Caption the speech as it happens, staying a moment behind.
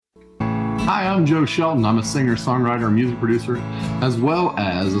Hi, I'm Joe Shelton. I'm a singer, songwriter, and music producer, as well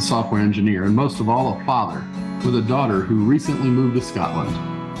as a software engineer, and most of all, a father with a daughter who recently moved to Scotland.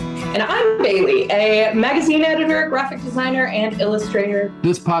 And I'm Bailey, a magazine editor, graphic designer, and illustrator.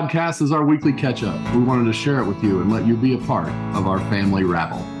 This podcast is our weekly catch-up. We wanted to share it with you and let you be a part of our family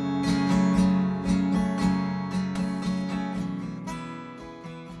rabble.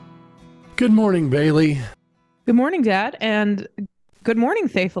 Good morning, Bailey. Good morning, Dad, and good morning,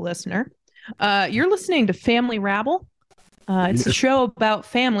 faithful listener. You're listening to Family Rabble. It's a show about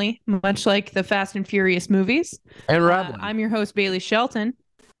family, much like the Fast and Furious movies. And Rabble. I'm your host, Bailey Shelton,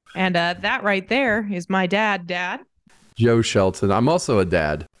 and that right there is my dad, Joe Shelton. I'm also a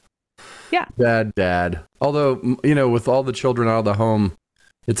dad. Yeah. Dad. Although, with all the children out of the home,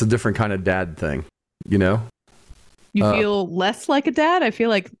 it's a different kind of dad thing, You feel less like a dad? I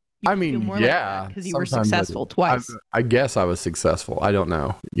feel like because you were successful twice. I guess I was successful. I don't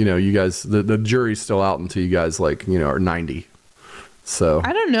know. You guys, the jury's still out until you guys are 90. So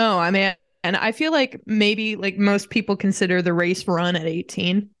I don't know. I mean, and I feel like maybe like most people consider the race run at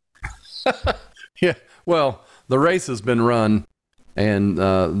 18. Yeah. Well, the race has been run, and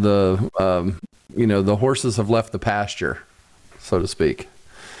the horses have left the pasture, so to speak.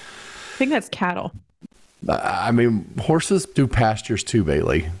 I think that's cattle. Horses do pastures too,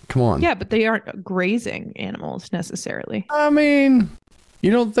 Bailey. Come on. Yeah, but they aren't grazing animals necessarily. You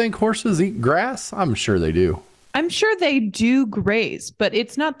don't think horses eat grass? I'm sure they do. I'm sure they do graze, but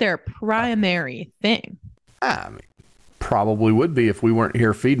it's not their primary thing. Probably would be if we weren't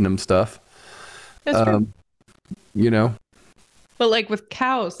here feeding them stuff. That's true. But like with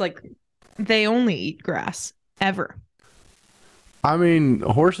cows, like they only eat grass ever.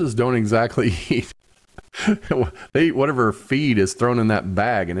 Horses don't exactly eat. They eat whatever feed is thrown in that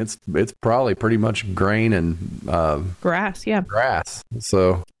bag, and it's probably pretty much grain and grass. Yeah, grass.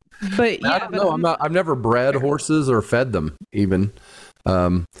 So, but yeah, I don't know. I've never bred horses or fed them. Even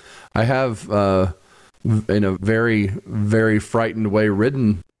I have, in a very, very frightened way,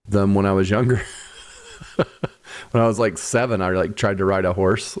 ridden them when I was younger. When I was like 7, I tried to ride a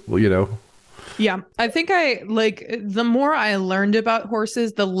horse. Yeah, I think the more I learned about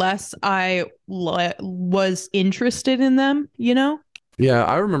horses, the less I was interested in them, Yeah,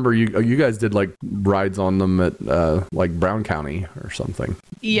 I remember you guys did like rides on them at like Brown County or something.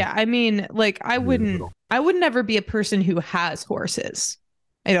 Yeah, I would never be a person who has horses.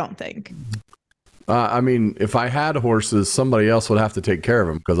 I don't think. If I had horses, somebody else would have to take care of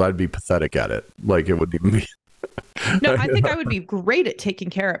them because I'd be pathetic at it. Like it would be me. No, I think I would be great at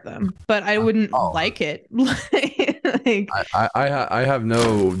taking care of them, but I wouldn't like it. I have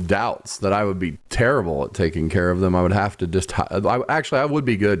no doubts that I would be terrible at taking care of them. I would have to just, I would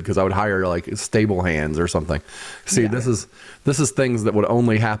be good because I would hire like stable hands or something. See, This is things that would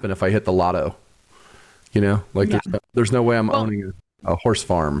only happen if I hit the lotto. There's no way I'm owning a horse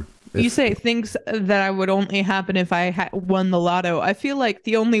farm. You say things that I would only happen if I won the lotto. I feel like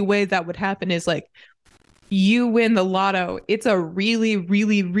the only way that would happen is like, you win the lotto. It's a really,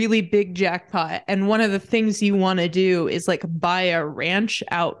 really, really big jackpot. And one of the things you want to do is like buy a ranch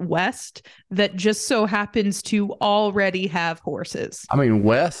out west that just so happens to already have horses.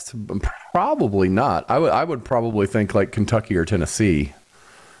 West, probably not. I would probably think like Kentucky or Tennessee,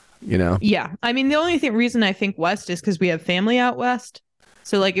 Yeah. The only reason I think west is because we have family out west.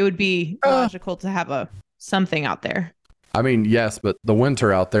 So like it would be logical to have something out there. Yes, but the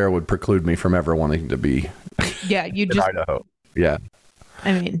winter out there would preclude me from ever wanting to be in Idaho. Yeah.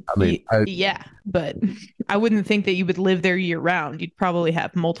 Yeah, but I wouldn't think that you would live there year round. You'd probably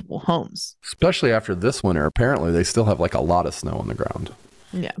have multiple homes. Especially after this winter. Apparently they still have like a lot of snow on the ground.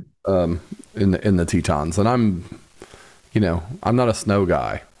 Yeah. In the Tetons. And I'm not a snow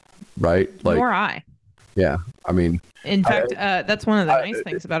guy, right? Like, nor I. Yeah. In fact, that's one of the nice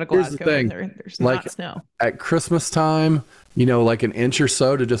things about a Glasgow. There's not snow. At Christmas time, like an inch or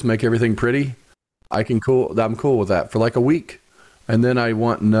so to just make everything pretty. I'm cool with that for like a week. And then I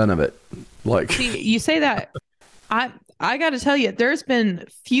want none of it. Like, see, you say that. I got to tell you, there's been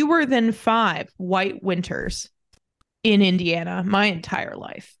fewer than 5 white winters in Indiana my entire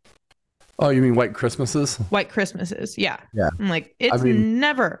life. Oh, you mean white Christmases? White Christmases, yeah. Yeah. I'm like, it's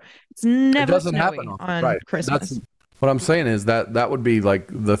never it doesn't happen on right. Christmas. What I'm saying is that would be like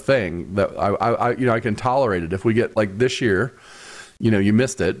the thing that I can tolerate it if we get like this year, you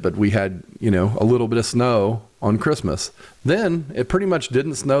missed it, but we had, a little bit of snow on Christmas. Then it pretty much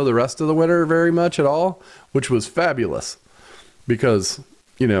didn't snow the rest of the winter very much at all, which was fabulous because,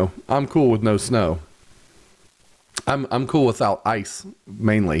 I'm cool with no snow. I'm cool without ice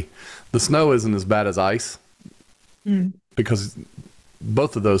mainly. The snow isn't as bad as ice because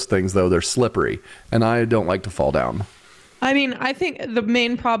both of those things, though, they're slippery, and I don't like to fall down. I mean, I think the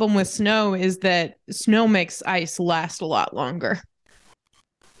main problem with snow is that snow makes ice last a lot longer.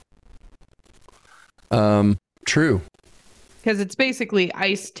 True. Because it's basically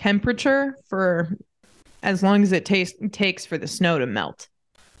ice temperature for as long as it takes for the snow to melt.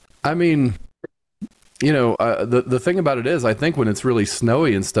 I mean, the thing about it is, I think when it's really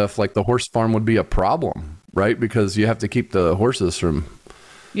snowy and stuff, like the horse farm would be a problem, right? Because you have to keep the horses from.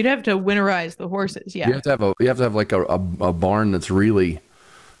 You'd have to winterize the horses, yeah. You have to have like a barn that's really,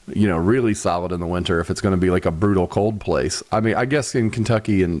 really solid in the winter if it's going to be like a brutal cold place. I mean, I guess in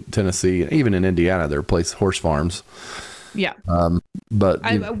Kentucky and Tennessee, even in Indiana, there are horse farms. Yeah. But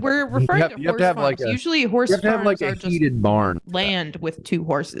we're referring to horse farms. Usually horse farms have like are a just heated barn. Land with 2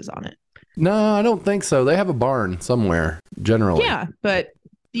 horses on it. No, I don't think so. They have a barn somewhere generally. Yeah, but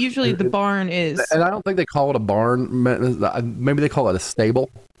usually the barn is. And I don't think they call it a barn. Maybe they call it a stable,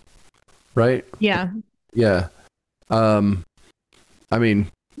 right? Yeah. Yeah. I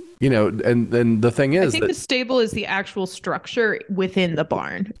mean, and the thing is, I think the stable is the actual structure within the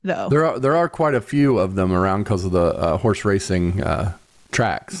barn, though. There are quite a few of them around because of the horse racing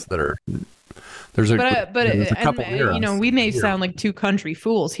tracks that are. There's a couple here. We may sound like 2 country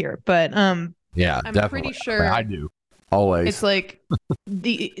fools here, but yeah, I'm definitely. pretty sure I do always. It's like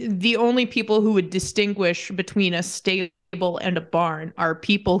the only people who would distinguish between a stable and a barn are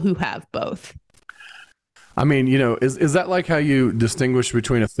people who have both. I mean, is that like how you distinguish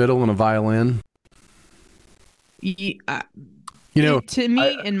between a fiddle and a violin? To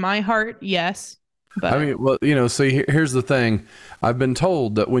me, in my heart, yes. But I mean, well, see, here's the thing. I've been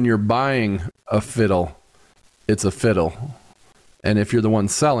told that when you're buying a fiddle, it's a fiddle. And if you're the one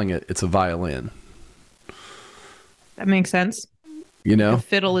selling it, it's a violin. That makes sense. The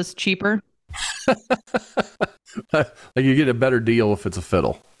fiddle is cheaper. Like you get a better deal if it's a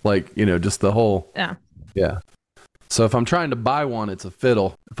fiddle. Like, just the whole. Yeah. Yeah. So if I'm trying to buy one, it's a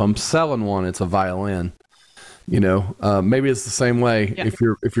fiddle. If I'm selling one, it's a violin. Maybe it's the same way. Yeah.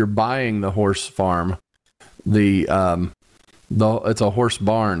 If you're buying the horse farm, it's a horse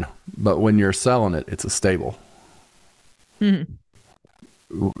barn, but when you're selling it, it's a stable. Mm-hmm.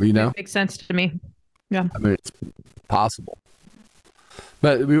 It makes sense to me. Yeah. I mean, it's possible.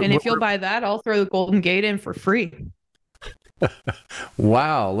 But if you'll buy that, I'll throw the Golden Gate in for free.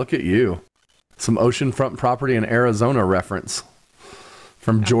 Wow, look at you. Some oceanfront property in Arizona reference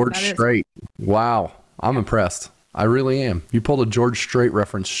from George Strait. Wow. I'm impressed. I really am. You pulled a George Strait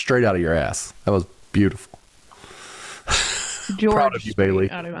reference straight out of your ass. That was beautiful. Proud of you, Bailey.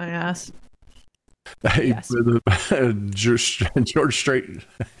 Out of my ass. Yes. George Strait.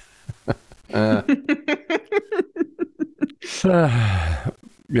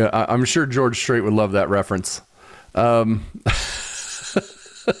 Yeah, I'm sure George Strait would love that reference. I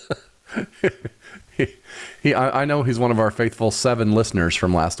know he's one of our faithful 7 listeners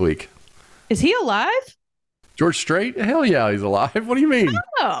from last week. Is he alive? George Strait? Hell yeah, he's alive. What do you mean?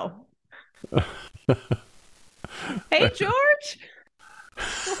 Oh. Hey, George.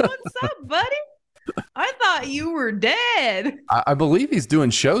 What's up, buddy? I thought you were dead. I believe he's doing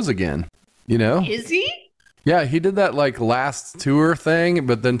shows again, Is he? Yeah, he did that like last tour thing,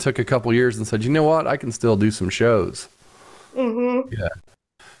 but then took a couple years and said, you know what? I can still do some shows. Mm-hmm. Yeah.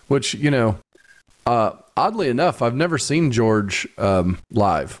 Which, oddly enough, I've never seen George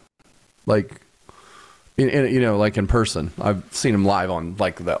live. Like, like in person. I've seen him live on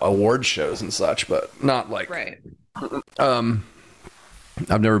like the award shows and such, but not like. Right.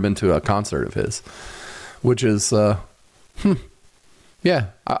 I've never been to a concert of his, which is, yeah,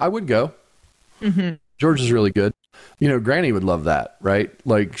 I would go. Mm-hmm. George is really good. Granny would love that, right?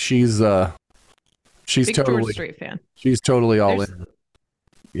 Like she's Big totally George Strait fan. She's totally all in.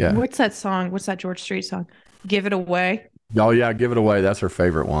 Yeah. What's that song? What's that George Strait song? Give It Away. Oh yeah, Give It Away. That's her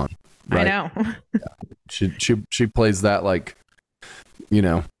favorite one. Right? I know. Yeah. She plays that like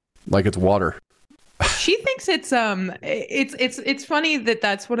it's water. She thinks it's funny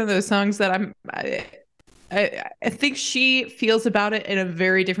that's one of those songs that I think she feels about it in a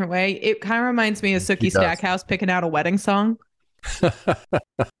very different way. It kind of reminds me of Sookie Stackhouse picking out a wedding song.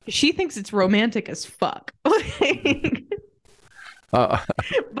 She thinks it's romantic as fuck. But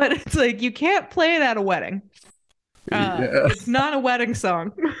it's like, you can't play it at a wedding. It's not a wedding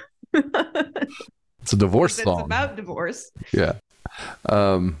song. It's a divorce song. It's about divorce. Yeah.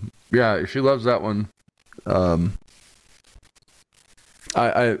 Yeah, she loves that one.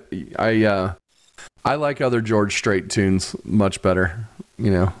 I like other George Strait tunes much better,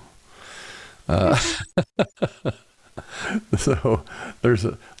 So there's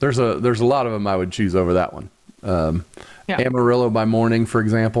a lot of them I would choose over that one. Yeah. Amarillo by Morning, for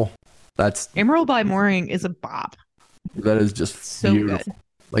example. Amarillo by Morning is a bop. That is just So beautiful.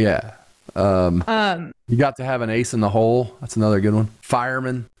 good. Yeah. You got to have an Ace in the Hole. That's another good one.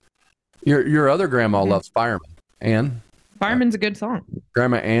 Fireman. Your other grandma loves Fireman. Ann. Fireman's a good song.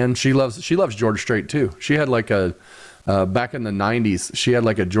 Grandma Ann, she loves George Strait too. She had like a back in the 90s, she had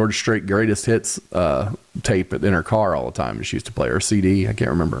like a George Strait greatest hits tape in her car all the time. She used to play her CD. I can't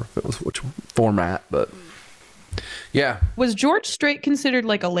remember if it was which format, but yeah. Was George Strait considered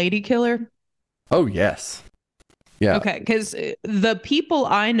like a lady killer? Oh yes. Yeah. Okay, because the people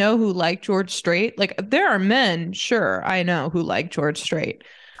I know who like George Strait, like there are men, sure, I know who like George Strait.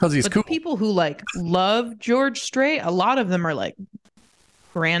 Because he's But cool. the people who like love George Strait, a lot of them are like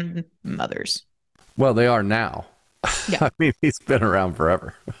grandmothers. Well, they are now. Yeah. I mean, he's been around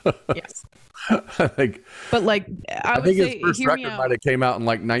forever. Yes. I think. But like, I think his first record might have came out in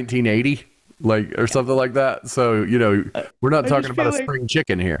like 1980, like or something like that. So we're not talking about a spring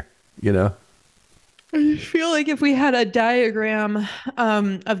chicken here. I just feel like if we had a diagram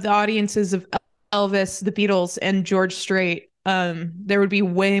of the audiences of Elvis, the Beatles, and George Strait, there would be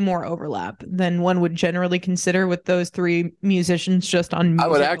way more overlap than one would generally consider with those three musicians just on music I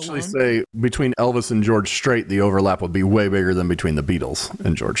would actually say between Elvis and George Strait, the overlap would be way bigger than between the Beatles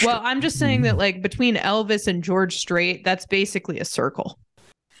and George Strait. Well, I'm just saying that like between Elvis and George Strait, that's basically a circle.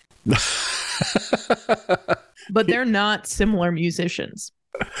 But they're not similar musicians.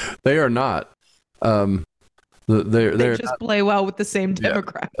 They are not. They just play well with the same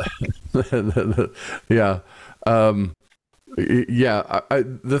demographic. Yeah.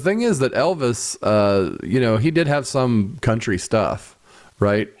 The thing is that Elvis, he did have some country stuff,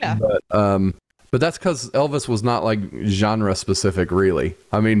 right? Yeah. But that's because Elvis was not like genre specific, really.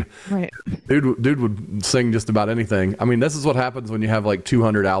 I mean, right. Dude would sing just about anything. I mean, this is what happens when you have like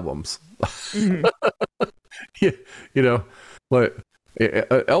 200 albums. Mm-hmm. Like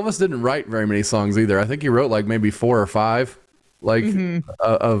Elvis didn't write very many songs either. I think he wrote like maybe 4 or 5, like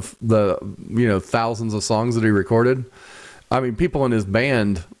of the thousands of songs that he recorded. I mean, people in his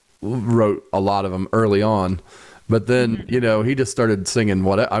band wrote a lot of them early on, but then he just started singing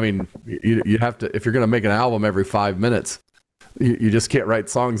what. I mean, you have to, if you're going to make an album every 5 minutes, you just can't write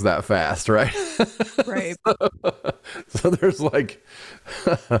songs that fast, right? Right. So there's like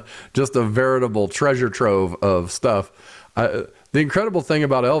just a veritable treasure trove of stuff. The incredible thing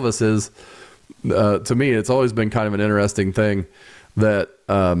about Elvis is, to me, it's always been kind of an interesting thing that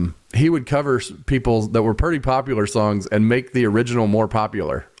he would cover people that were pretty popular songs and make the original more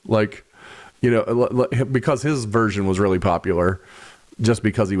popular. Like, because his version was really popular just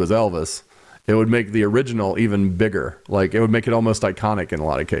because he was Elvis, it would make the original even bigger. Like, it would make it almost iconic in a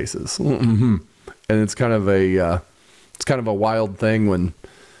lot of cases. And it's kind of a wild thing when,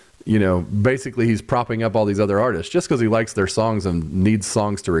 basically he's propping up all these other artists just because he likes their songs and needs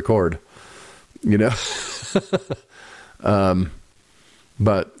songs to record,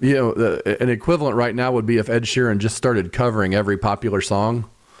 But, an equivalent right now would be if Ed Sheeran just started covering every popular song,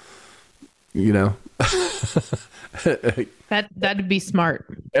 That'd be smart.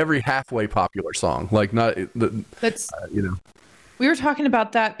 Every halfway popular song, like not that's We were talking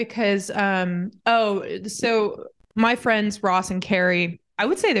about that because so my friends Ross and Carrie, I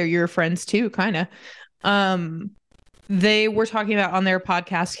would say they're your friends too, kind of. They were talking about on their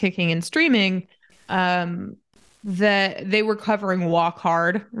podcast Kicking and Streaming that they were covering Walk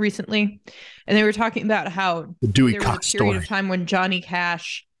Hard recently, and they were talking about how there was a period of time when Johnny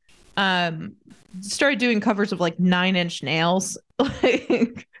Cash started doing covers of like 9 Inch Nails.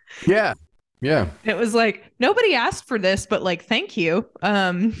 Like, yeah. It was like, nobody asked for this, but like, thank you.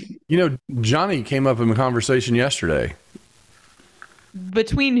 Johnny came up in a conversation yesterday.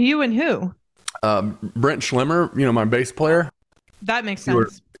 Between you and who? Brent Schlemmer, my bass player. That makes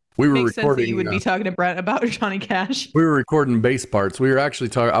sense. We were makes recording. Sense that you would be talking to Brent about Johnny Cash. We were recording bass parts. We were actually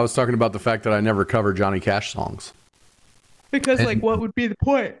talking. I was talking about the fact that I never cover Johnny Cash songs. Because, what would be the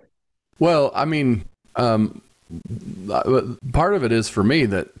point? Well, I mean, part of it is for me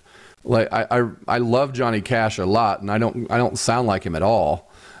that, like, I love Johnny Cash a lot, and I don't sound like him at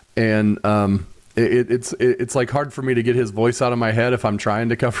all, and it's like hard for me to get his voice out of my head if I'm trying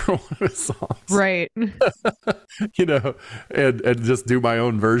to cover one of his songs, right? And just do my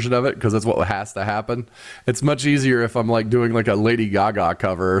own version of it because that's what has to happen. It's much easier if I'm like doing like a Lady Gaga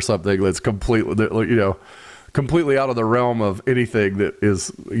cover or something that's completely out of the realm of anything that is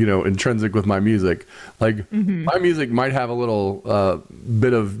intrinsic with my music. Like my music might have a little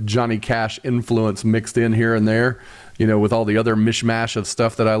bit of Johnny Cash influence mixed in here and there, with all the other mishmash of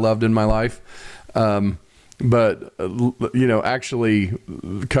stuff that I loved in my life. And but actually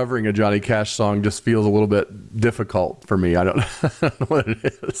covering a Johnny Cash song just feels a little bit difficult for me. I don't, I don't know what it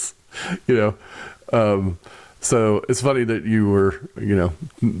is, so it's funny that you were,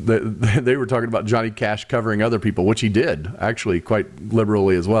 they were talking about Johnny Cash covering other people, which he did actually quite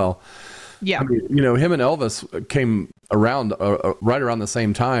liberally as well. Yeah. I mean, him and Elvis came around right around the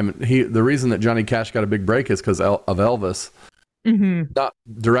same time. The reason that Johnny Cash got a big break is because of Elvis. Mm-hmm. Not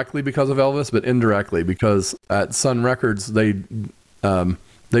directly because of Elvis, but indirectly because at Sun Records, they sold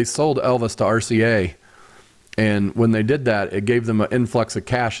Elvis to RCA. And when they did that, it gave them an influx of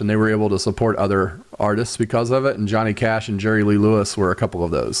cash, and they were able to support other artists because of it. And Johnny Cash and Jerry Lee Lewis were a couple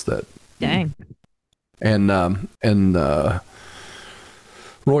of those that. Dang. And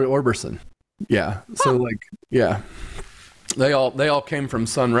Roy Orbison, yeah. So they all came from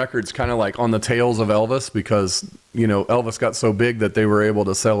Sun Records, kind of like on the tails of Elvis, because Elvis got so big that they were able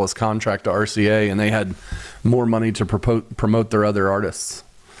to sell his contract to RCA, and they had more money to promote their other artists.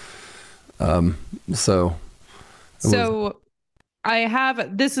 So I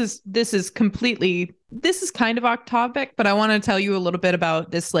have, this is kind of off topic, but I want to tell you a little bit about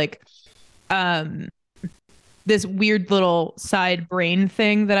this, this weird little side brain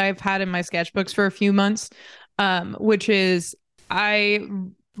thing that I've had in my sketchbooks for a few months, which is I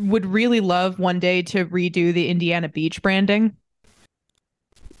would really love one day to redo the Indiana Beach branding.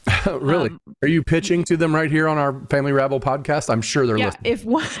 Really? Are you pitching to them right here on our Family Rabble podcast? I'm sure they're listening.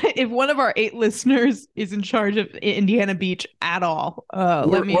 If one of our 8 listeners is in charge of Indiana Beach at all,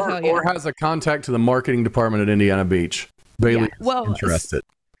 let me tell you. Or has a contact to the marketing department at Indiana Beach. Bailey is interested.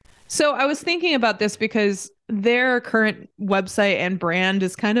 So I was thinking about this because their current website and brand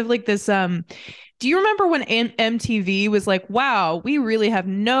is kind of like this. Do you remember when MTV was like, wow, we really have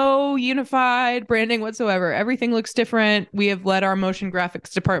no unified branding whatsoever. Everything looks different. We have let our motion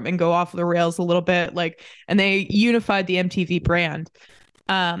graphics department go off the rails a little bit. And they unified the MTV brand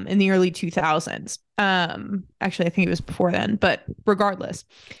in the early 2000s. Actually, I think it was before then, but regardless.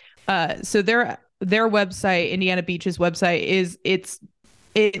 So their website, Indiana Beach's website,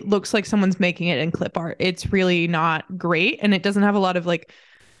 it looks like someone's making it in clip art. It's really not great. And it doesn't have a lot of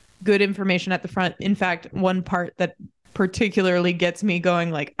good information at the front. In fact, one part that particularly gets me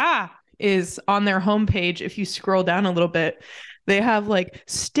going is on their homepage. If you scroll down a little bit, they have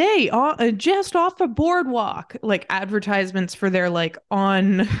stay on just off the boardwalk, advertisements for their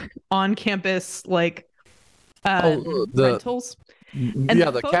on campus rentals. And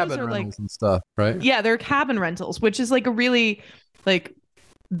the cabin rentals and stuff, right? Yeah, they're cabin rentals, which is a really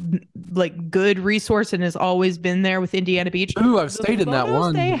good resource and has always been there with Indiana Beach. Ooh, I've stayed in that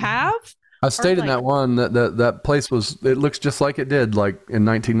one. They have. I stayed in that one. That place it looks just like it did in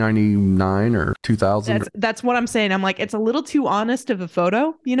 1999 or 2000. That's what I'm saying. I'm it's a little too honest of a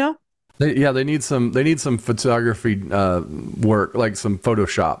photo, They need some photography work, some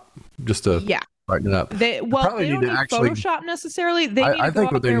Photoshop, just to brighten it up. They don't need Photoshop necessarily. They need to go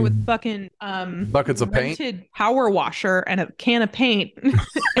out there with fucking buckets of paint, power washer, and a can of paint.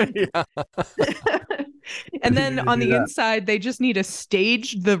 And then on the inside, they just need to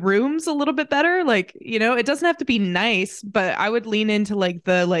stage the rooms a little bit better. It doesn't have to be nice, but I would lean into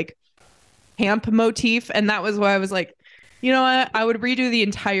the camp motif, and that was why I was you know what? I would redo the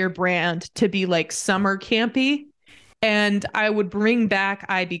entire brand to be summer campy. And I would bring back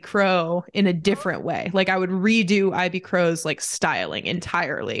Ivy Crow in a different way. I would redo Ivy Crow's styling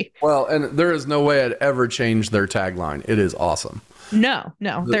entirely. Well, and there is no way I'd ever change their tagline. It is awesome. No.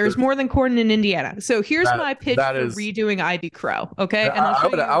 There's more than corn in Indiana. So here's my pitch for redoing Ivy Crow. Okay. And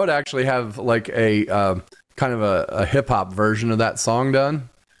I would actually have a kind of a hip hop version of that song done.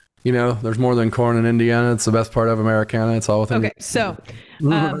 There's more than corn in Indiana. It's the best part of Americana. It's all within. Okay. So,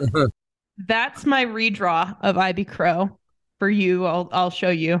 that's my redraw of Ivy Crow for you. I'll show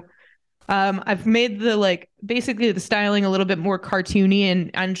you. I've made basically the styling a little bit more cartoony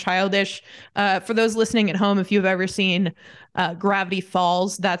and childish. For those listening at home, if you've ever seen Gravity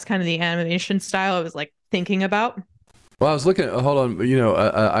Falls, that's kind of the animation style I was thinking about. Well, I was looking at, hold on,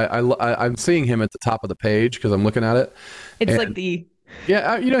 I'm seeing him at the top of the page because I'm looking at it. It's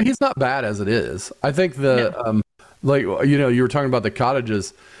he's not bad as it is. I think you were talking about the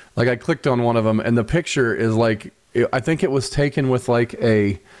cottages. I clicked on one of them, and the picture is I think it was taken with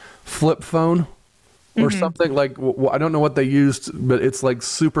a flip phone or something. I don't know what they used, but it's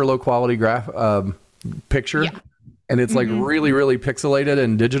super low quality picture, and it's really, really pixelated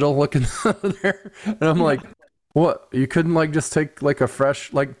and digital looking there. And I'm what? You couldn't just take a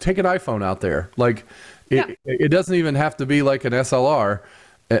fresh take an iPhone out there. It doesn't even have to be an SLR.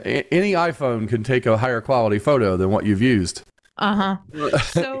 Any iPhone can take a higher quality photo than what you've used.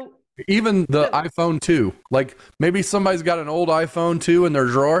 So Even the iPhone 2, like maybe somebody's got an old iPhone 2 in their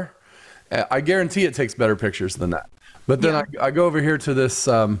drawer. I guarantee it takes better pictures than that. But then I go over here to this.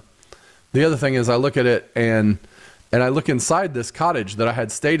 The other thing is I look at it and I look inside this cottage that I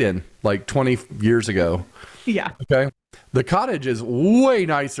had stayed in like 20 years ago. Yeah. Okay. The cottage is way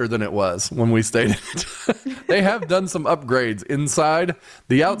nicer than it was when we stayed in it. They have done some upgrades inside.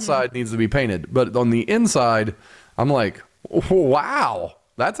 The outside needs to be painted, but on the inside, I'm like, wow,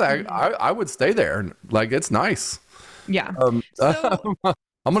 that's I would stay there. Like, it's nice. Yeah.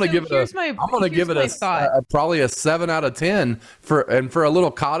 I'm gonna give it a probably a 7 out of 10 for a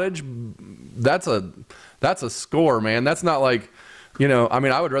little cottage. That's a score, man. That's not like, I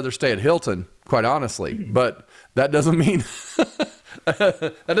mean, I would rather stay at Hilton, quite honestly, but that doesn't mean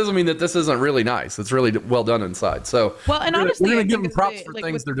that this isn't really nice. It's really well done inside. So, and honestly, we're gonna give them props for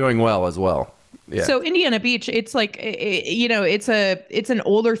things they're doing well as well. Yeah. So Indiana Beach, it's like, it's an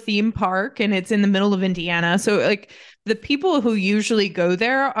older theme park and it's in the middle of Indiana. So like the people who usually go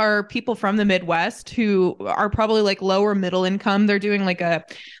there are people from the Midwest who are probably like lower middle income. They're doing like a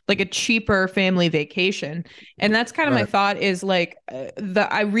cheaper family vacation. And that's kind of my thought is like,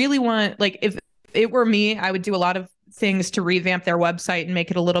 I really want, like, if it were me, I would do a lot of things to revamp their website and make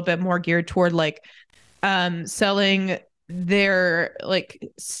it a little bit more geared toward like selling their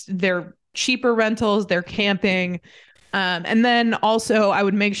cheaper rentals, their camping. And then also I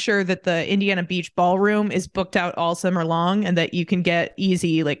would make sure that the Indiana Beach ballroom is booked out all summer long and that you can get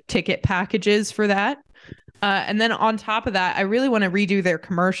easy like ticket packages for that. And then on top of that, I really want to redo their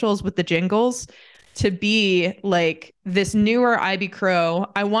commercials with the jingles to be like this newer Ivy Crow.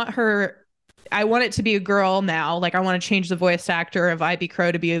 I want it to be a girl now. Like I want to change the voice actor of Ivy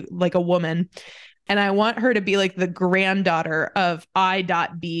Crow to be like a woman. And I want her to be like the granddaughter of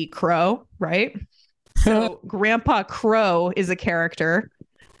I.B. Crow, right? So Grandpa Crow is a character.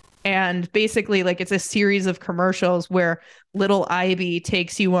 And basically like it's a series of commercials where little Ivy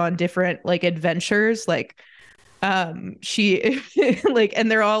takes you on different like adventures. Like she like, and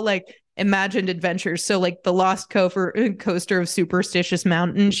they're all like imagined adventures. So like the Lost Coaster of Superstitious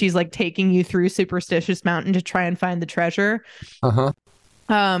Mountain, she's like taking you through Superstitious Mountain to try and find the treasure.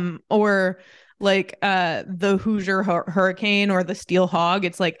 Or like the Hoosier Hurricane or the Steel Hog.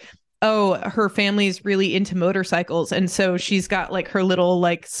 It's like, oh, her family's really into motorcycles, and so she's got like her little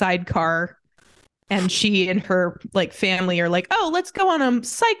like sidecar, and she and her like family are like, oh, let's go on a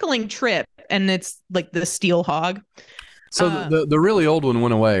cycling trip, and it's like the Steel Hog. So the really old one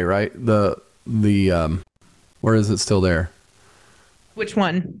went away, right? The where is it still there? Which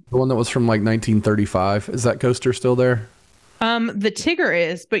one? The one that was from like 1935. Is that coaster still there? The Tigger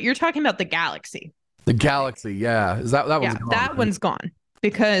is, but you're talking about the Galaxy. The Galaxy, yeah. Is that one's gone? That one's gone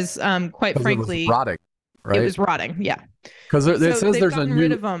because, quite frankly, it was rotting, right? It was rotting, yeah. Because it says there's a new.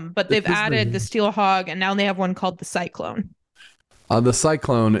 Rid of them, but they've added the Steel Hog, and now they have one called the Cyclone. The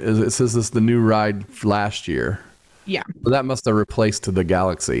Cyclone it says this is the new ride last year. Yeah, but that must have replaced the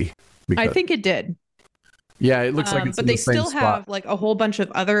Galaxy. I think it did. Yeah, it looks like it's. But they still have like a whole bunch of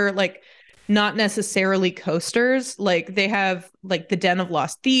other like. Not necessarily coasters. Like they have like the Den of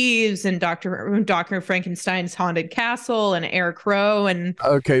Lost Thieves and Dr. Frankenstein's Haunted Castle and Air Crow and.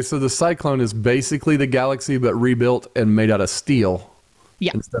 Okay, so the Cyclone is basically the Galaxy but rebuilt and made out of steel.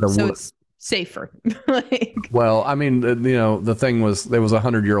 Yeah, instead of so wood. It's safer. Well, I mean, the thing was there was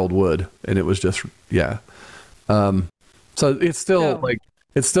 100-year-old wood and it was just so it's still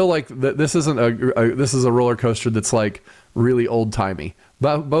this isn't this is a roller coaster that's like really old timey.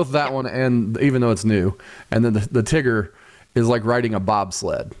 Both that one and even though it's new, and then the Tigger is like riding a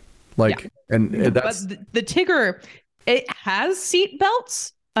bobsled, and that's but the Tigger. It has seat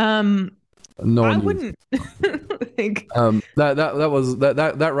belts. No, I wouldn't think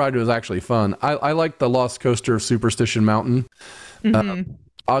that ride was actually fun. I like the Lost Coaster of Superstition Mountain.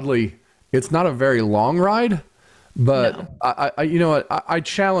 Oddly, it's not a very long ride. But no. I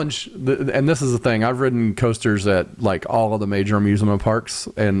challenge, and this is the thing. I've ridden coasters at like all of the major amusement parks,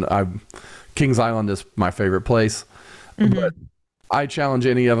 and Kings Island is my favorite place. But I challenge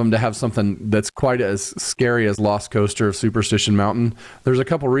any of them to have something that's quite as scary as Lost Coaster of Superstition Mountain. There's a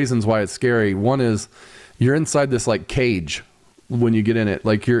couple reasons why it's scary. One is you're inside this like cage when you get in it.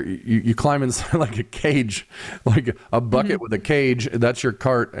 Like you climb inside like a cage, like a bucket with a cage. That's your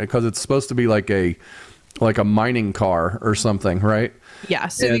cart because it's supposed to be like a mining car or something, right? Yeah.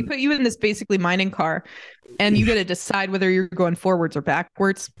 So we put you in this basically mining car and you get to decide whether you're going forwards or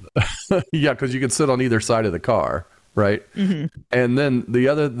backwards. Yeah. Cause you can sit on either side of the car. Right. And then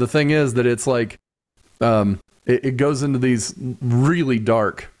the thing is that it's like, it goes into these really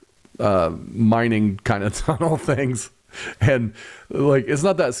dark, mining kind of tunnel things. And like, it's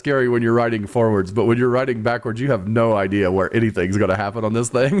not that scary when you're riding forwards, but when you're riding backwards, you have no idea where anything's going to happen on this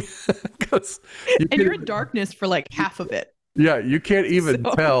thing. And you're in darkness for like half of it. Yeah, you can't even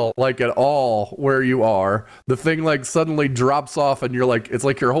tell like at all where you are. The thing like suddenly drops off and you're like, it's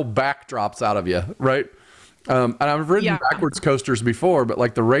like your whole back drops out of you, right? And I've ridden backwards coasters before, but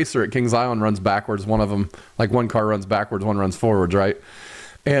like the racer at Kings Island runs backwards. One of them, like one car runs backwards, one runs forwards, right?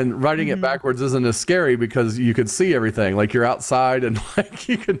 And riding it backwards isn't as scary because you can see everything. Like you're outside and like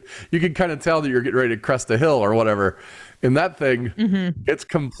you can kind of tell that you're getting ready to crest a hill or whatever. In that thing, it's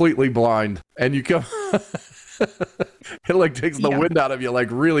completely blind, and you come. It like takes the wind out of you like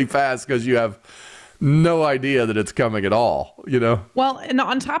really fast because you have no idea that it's coming at all, you know? Well, and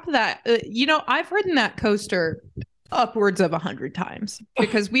on top of that, I've ridden that coaster upwards of 100 times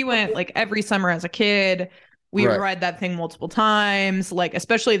because we went like every summer as a kid. We would ride that thing multiple times, like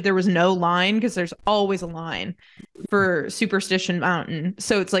especially if there was no line, because there's always a line for Superstition Mountain.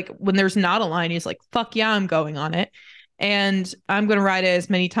 So it's like when there's not a line, he's like, fuck yeah, I'm going on it. And I'm going to ride it as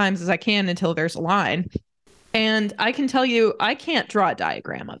many times as I can until there's a line. And I can tell you, I can't draw a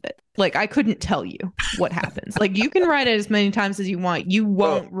diagram of it. Like, I couldn't tell you what happens. Like, you can ride it as many times as you want. You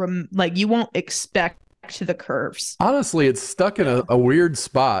won't, you won't expect the curves. Honestly, it's stuck in a weird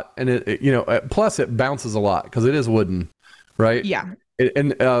spot. And plus it bounces a lot because it is wooden, right? Yeah.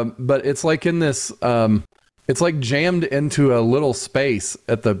 But it's like in this, it's like jammed into a little space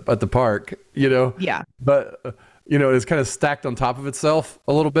at the park, you know? Yeah. But... it's kind of stacked on top of itself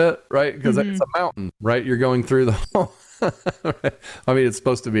a little bit, right? Because it's a mountain, right? You're going through the whole... I mean, it's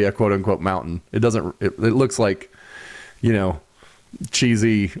supposed to be a quote unquote mountain. It doesn't, it looks like,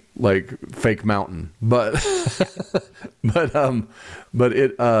 cheesy, like fake mountain, but, but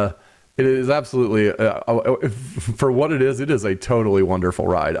it is absolutely, for what it is a totally wonderful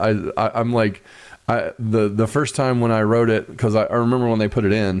ride. I'm like, the first time when I rode it, because I remember when they put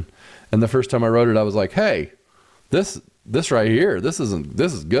it in, and the first time I rode it, I was like, hey, this right here, this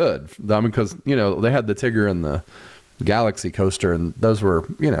is good. I mean, because they had the Tigger and the Galaxy coaster, and those were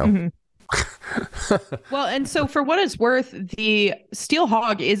Well, and so for what it's worth, the Steel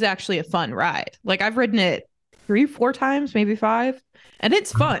Hog is actually a fun ride. Like I've ridden it 3-4 times, maybe 5, and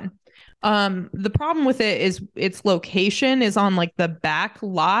it's fun. The problem with it is its location is on like the back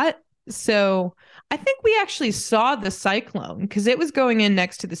lot. So I think we actually saw the Cyclone because it was going in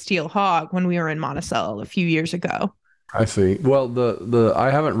next to the Steel Hog when we were in Monticello a few years ago. I see. Well, the I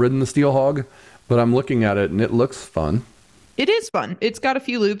haven't ridden the Steel Hog, but I'm looking at it and it looks fun. It is fun. It's got a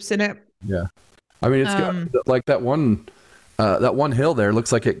few loops in it. Yeah. I mean, it's got, like that one hill there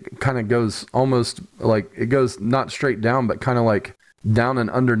looks like it kind of goes almost like it goes not straight down, but kind of like down and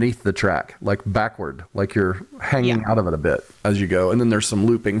underneath the track, like backward, like you're hanging out of it a bit as you go. And then there's some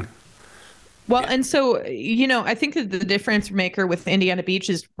looping. Well, and so, I think that the difference maker with Indiana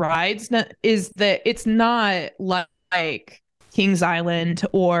Beach's rides is that it's not like Kings Island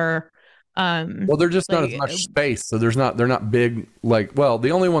or... well, they're just not as much space. So they're not big, like, well,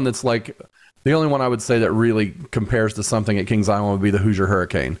 the only one I would say that really compares to something at Kings Island would be the Hoosier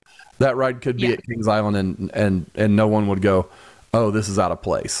Hurricane. That ride could be at Kings Island and no one would go, oh, this is out of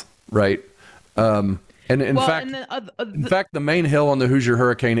place. Right. And in fact, the main hill on the Hoosier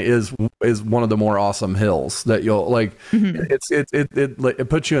Hurricane is one of the more awesome hills that you'll like. It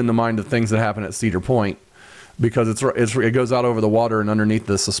puts you in the mind of things that happen at Cedar Point because it goes out over the water and underneath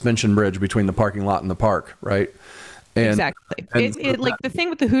the suspension bridge between the parking lot and the park, right? And, exactly. Like the thing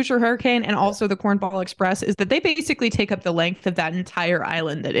with the Hoosier Hurricane and also the Cornball Express is that they basically take up the length of that entire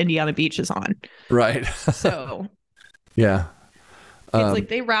island that Indiana Beach is on. Right. So. Yeah. It's like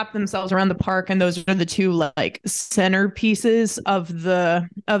they wrap themselves around the park, and those are the two like centerpieces of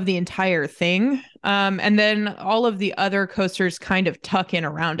the entire thing. And then all of the other coasters kind of tuck in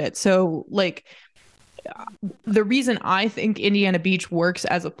around it. So like the reason I think Indiana Beach works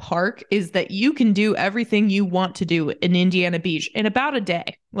as a park is that you can do everything you want to do in Indiana Beach in about a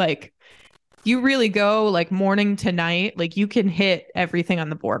day. Like you really go like morning to night, like you can hit everything on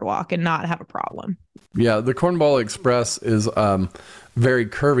the boardwalk and not have a problem. Yeah, the Cornball Express is very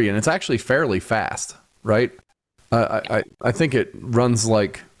curvy, and it's actually fairly fast, right? I think it runs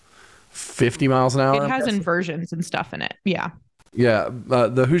like 50 miles an hour. It has inversions and stuff in it. Yeah. Yeah,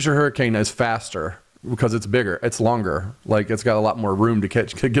 the Hoosier Hurricane is faster because it's bigger, it's longer, like it's got a lot more room to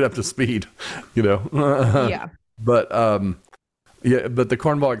get up to speed, Yeah. But but the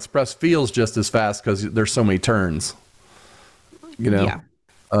Cornball Express feels just as fast because there's so many turns, Yeah.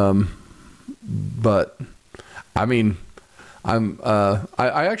 But I mean, I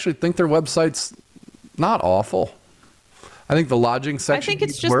actually think their website's not awful. I think the lodging I section. think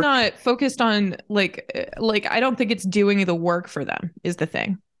it's just not focused on like I don't think it's doing the work for them is the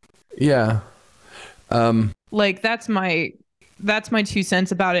thing. Yeah. Like that's my 2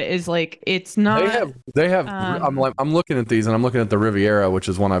 cents about it is like it's not I'm looking at these and I'm looking at the Riviera, which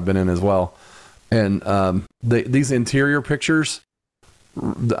is one I've been in as well. And these interior pictures,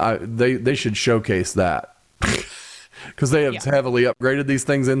 they should showcase that. Because they have heavily upgraded these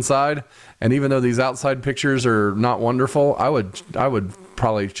things inside, and even though these outside pictures are not wonderful, I would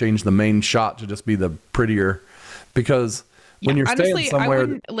probably change the main shot to just be the prettier, because when you're honestly, staying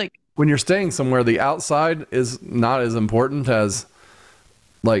somewhere, when you're staying somewhere, the outside is not as important as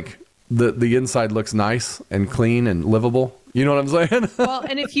like the inside looks nice and clean and livable. You know what I'm saying? Well,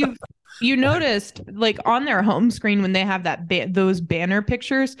 and if you noticed, like on their home screen when they have those banner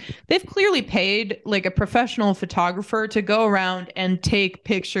pictures, they've clearly paid like a professional photographer to go around and take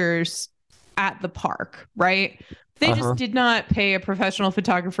pictures at the park, right? They just did not pay a professional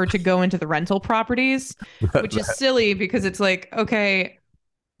photographer to go into the rental properties, which is silly because it's like, okay,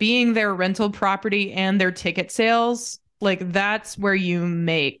 being their rental property and their ticket sales, like that's where you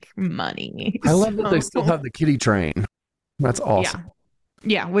make money. I love that they still have the kiddie train. That's awesome.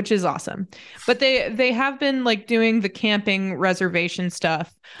 Yeah, which is awesome. But they have been like doing the camping reservation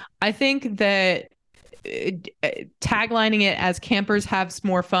stuff. I think that taglining it as campers have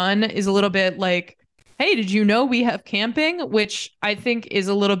more fun is a little bit like, hey, did you know we have camping? Which I think is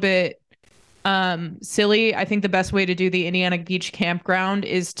a little bit silly. I think the best way to do the Indiana Beach campground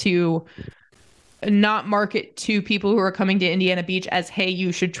is to not market to people who are coming to Indiana Beach as, hey,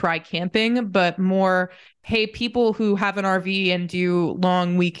 you should try camping, but more, hey, people who have an RV and do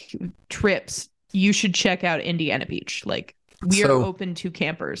long week trips, you should check out Indiana Beach. Like we are open to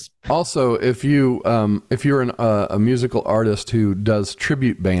campers. Also, if you're a musical artist who does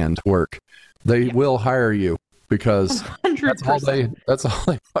tribute band work, they will hire you because 100%. That's all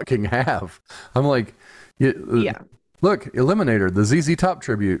they fucking have. I'm like, look, Eliminator, the ZZ Top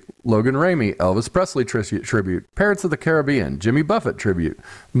tribute, Logan Ramey, Elvis Presley tribute, Parrots of the Caribbean, Jimmy Buffett tribute,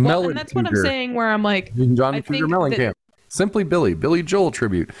 and that's what I'm saying, where I'm like, John Cougar Mellencamp, Simply Billy, Billy Joel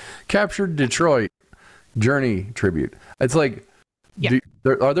tribute, Captured Detroit, Journey tribute. It's like,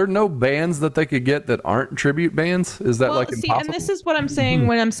 are there no bands that they could get that aren't tribute bands? Is that impossible? And this is what I'm saying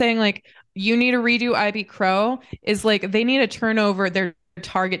when I'm saying like, you need to redo IB Crow, is like they need to turn over their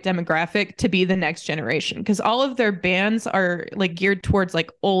target demographic to be the next generation, because all of their bands are like geared towards like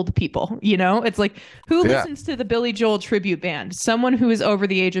old people. You know, it's like who listens to the Billy Joel tribute band? Someone who is over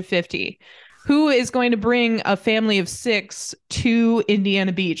the age of 50. Who is going to bring a family of 6 to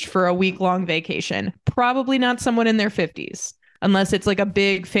Indiana Beach for a week-long vacation? Probably not someone in their 50s, unless it's like a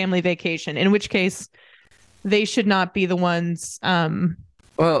big family vacation, in which case they should not be the ones.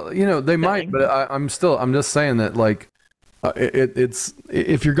 Well, you know, they might, but I'm just saying that like, it's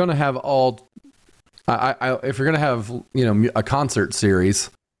if you're going to have if you're going to have, you know, a concert series,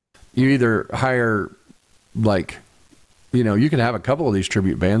 you either hire like, you know, you can have a couple of these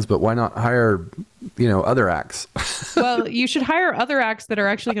tribute bands, but why not hire, you know, other acts? Well, you should hire other acts that are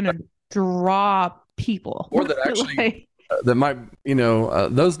actually going to draw people, or that actually that might, you know,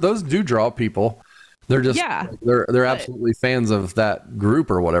 those do draw people. They're just they're absolutely fans of that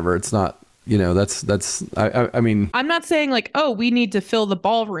group or whatever. It's not. You know, I mean, I'm not saying like, oh, we need to fill the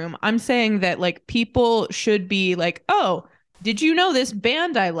ballroom. I'm saying that like people should be like, oh, did you know this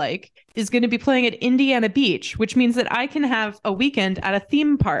band I like is going to be playing at Indiana Beach, which means that I can have a weekend at a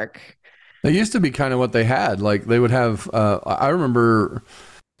theme park. It used to be kind of what they had. Like they would have, I remember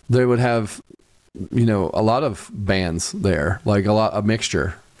they would have, you know, a lot of bands there, like a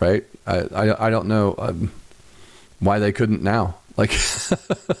mixture, right? I don't know why they couldn't now. Like,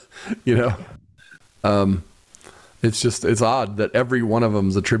 you know, it's odd that every one of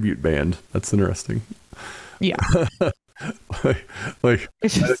them's a tribute band. That's interesting. Yeah. like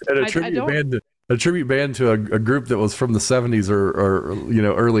a tribute band to a group that was from the 70s or you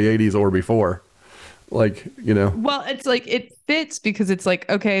know, early 80s or before. Like, you know. Well, it's like it fits because it's like,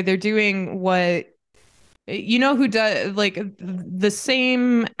 okay, they're doing what, you know, who does like the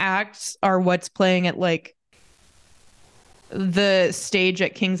same acts are what's playing at like the stage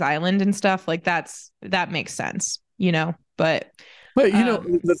at Kings Island and stuff. Like that makes sense, you know. But you know,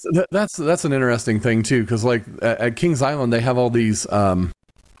 that's an interesting thing too, because like at Kings Island they have all these I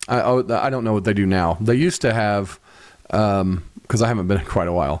don't know what they do now. They used to have because I haven't been in quite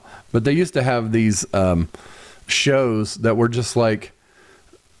a while, but they used to have these shows that were just like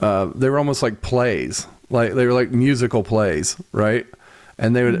they were almost like plays, like they were like musical plays, right?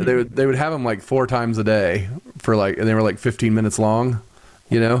 And they would have them like 4 times a day for like, and they were like 15 minutes long,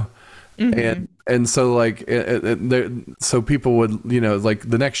 you know? Mm-hmm. And so like so people would, like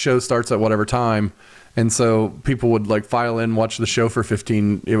the next show starts at whatever time, and so people would like file in, watch the show for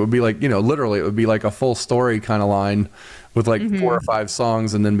 15. It would be like, literally it would be like a full story kind of line with like 4 or 5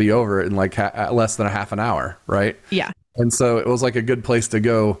 songs, and then be over it in like less than a half an hour, right? Yeah. And so it was like a good place to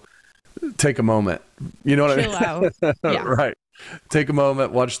go take a moment, you know what Chill I mean? out. Yeah. Right. Take a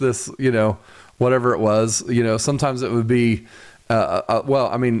moment, watch this, whatever it was. Sometimes it would be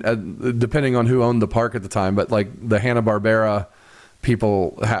depending on who owned the park at the time, but like the Hanna-Barbera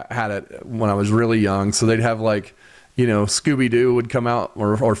people had it when I was really young. So they'd have like, Scooby-Doo would come out,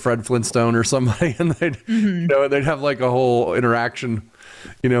 or Fred Flintstone or somebody, and they'd have like a whole interaction,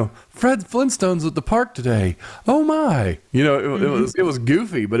 Fred Flintstone's at the park today. Oh my, it was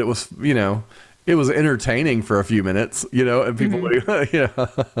goofy, but it was, it was entertaining for a few minutes, and people would,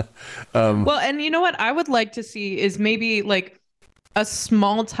 well, and you know what I would like to see is maybe like a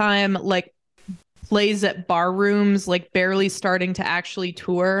small time, like plays at bar rooms, like barely starting to actually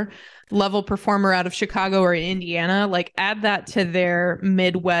tour level performer out of Chicago or Indiana, like add that to their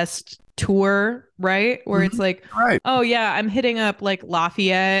Midwest tour, right? Where it's like, right. Oh yeah, I'm hitting up like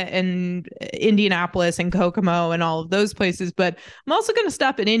Lafayette and Indianapolis and Kokomo and all of those places, but I'm also going to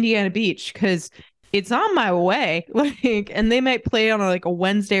stop at Indiana Beach because it's on my way. Like, and they might play on like a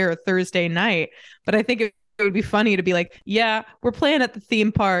Wednesday or a Thursday night, but I think it would be funny to be like, yeah, we're playing at the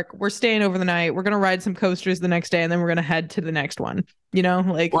theme park, we're staying over the night, we're gonna ride some coasters the next day, and then we're gonna head to the next one.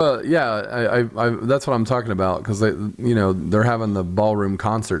 Like, well, yeah, I that's what I'm talking about, because they're having the ballroom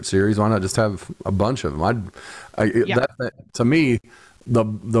concert series. Why not just have a bunch of them? That, to me, the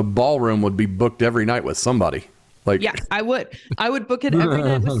ballroom would be booked every night with somebody. Like, yeah, I would book it every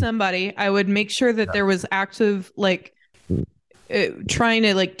night with somebody. I would make sure that there was active, like, trying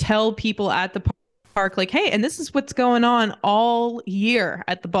to like tell people at the park, like, hey, and this is what's going on all year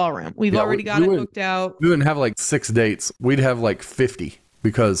at the ballroom. We've already got it booked out. We wouldn't have like 6 dates. We'd have like 50,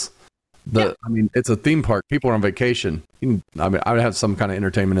 because it's a theme park. People are on vacation. I would have some kind of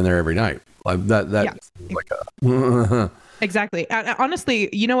entertainment in there every night. Like that. Exactly.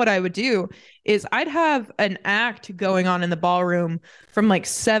 Honestly, you know what I would do is I'd have an act going on in the ballroom from like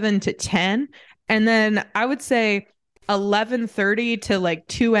 7 to 10. And then I would say 11:30 to like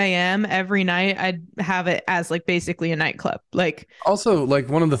 2 a.m. every night. I'd have it as like basically a nightclub. Like, also, like,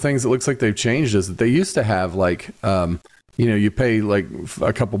 one of the things that looks like they've changed is that they used to have like, you pay like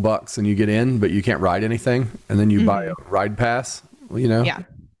a couple bucks and you get in, but you can't ride anything. And then you buy a ride pass, Yeah.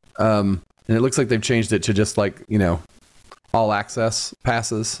 And it looks like they've changed it to just like, all access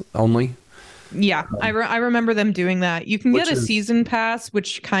passes only. Yeah, I remember them doing that. You can get a season pass,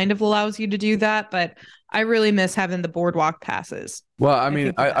 which kind of allows you to do that, but I really miss having the boardwalk passes. Well,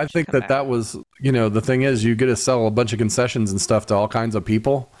 I think that was, the thing is, you get to sell a bunch of concessions and stuff to all kinds of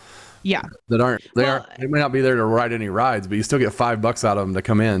people. Yeah. They may not be there to ride any rides, but you still get $5 out of them to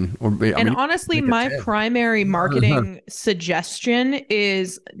come in. Honestly, my primary marketing suggestion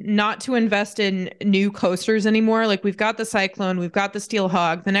is not to invest in new coasters anymore. Like, we've got the Cyclone, we've got the Steel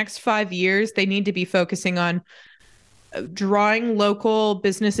Hog. The next 5 years, they need to be focusing on drawing local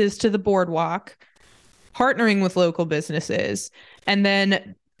businesses to the boardwalk, partnering with local businesses, and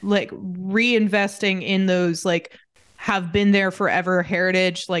then like reinvesting in those like have been there forever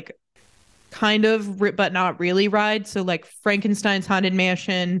heritage, like kind of but not really rides. So like Frankenstein's Haunted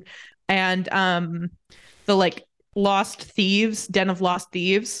Mansion and the like Lost Thieves, Den of Lost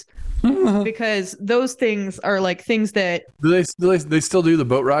Thieves, because those things are like things that do they still do the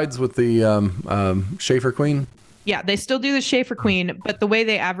boat rides with the Schaefer Queen? Yeah, they still do the Schaefer Queen, but the way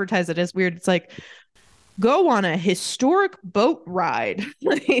they advertise it is weird. It's like, go on a historic boat ride.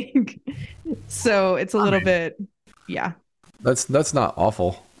 Like, so it's a little bit, yeah. That's not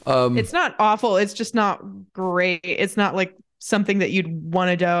awful. It's not awful. It's just not great. It's not like something that you'd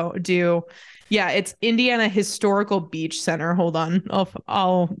want to do. Yeah, it's Indiana Historical Beach Center. Hold on,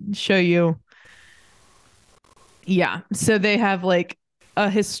 I'll show you. Yeah, so they have like a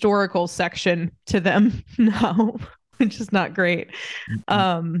historical section to them now, which is not great.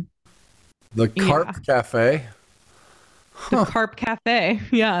 The Carp Cafe. The Carp Cafe.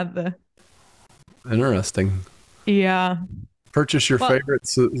 Yeah. Interesting. Yeah. Purchase your favorite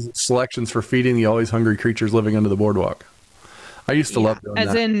selections for feeding the always hungry creatures living under the boardwalk. I used to love doing that.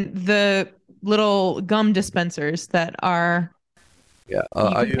 As in the little gum dispensers that are. Yeah.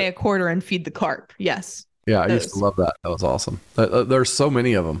 You can pay $0.25 and feed the carp. Yes. Yeah, I used to love that. That was awesome. There's so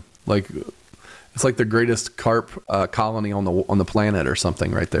many of them. Like, it's like the greatest carp colony on the planet or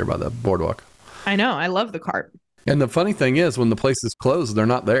something right there by the boardwalk. I know. I love the carp. And the funny thing is, when the place is closed, they're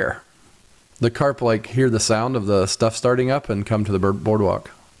not there. The carp like hear the sound of the stuff starting up and come to the boardwalk.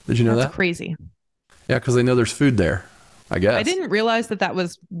 Did you know That's that? crazy. Yeah, because they know there's food there, I guess. I didn't realize that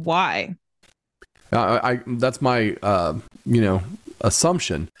was why. That's my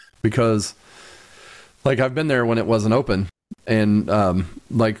assumption, because like I've been there when it wasn't open, and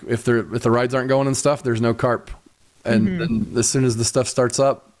like if the rides aren't going and stuff, there's no carp, and then as soon as the stuff starts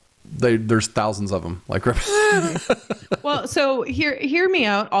up, there's thousands of them. Like, Well, so hear me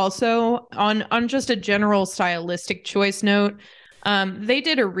out. Also, on just a general stylistic choice note, they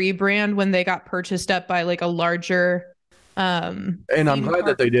did a rebrand when they got purchased up by like a larger. and I'm theme glad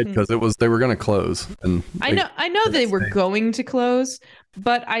that they did, because they were going to close, and I know they were going to close,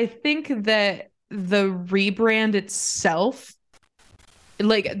 but I think that the rebrand itself,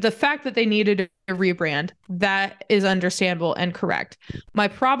 like the fact that they needed a rebrand, that is understandable and correct. My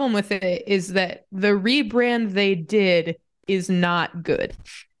problem with it is that the rebrand they did is not good.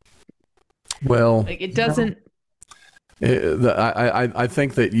 Well, like it doesn't. I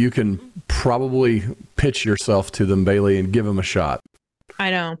think that you can probably pitch yourself to them, Bailey, and give them a shot. I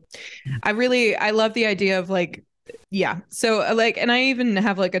know. I love the idea of like, yeah. So like, and I even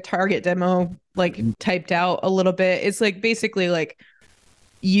have like a target demo like typed out a little bit. It's like basically like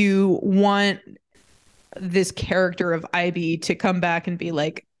you want this character of Ivy to come back and be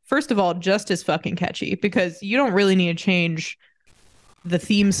like, first of all, just as fucking catchy, because you don't really need to change the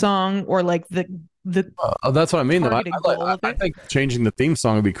theme song or like the that's what I mean. Though. I think changing the theme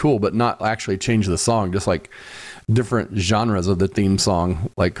song would be cool, but not actually change the song. Just like different genres of the theme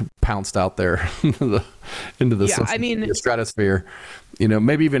song, like pounced out there into the stratosphere. You know,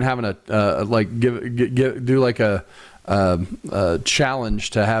 maybe even having a like do like a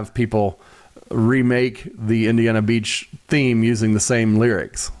challenge to have people remake the Indiana Beach theme using the same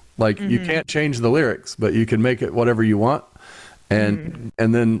lyrics. Like you can't change the lyrics, but you can make it whatever you want. And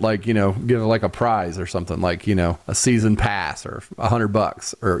then like, you know, give it like a prize or something, like, you know, a season pass or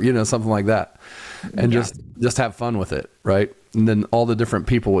 $100 or, you know, something like that. And just have fun with it. Right. And then all the different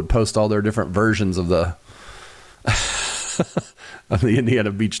people would post all their different versions of the of the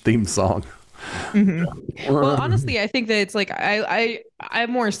Indiana Beach theme song. Well, honestly, I think that it's like I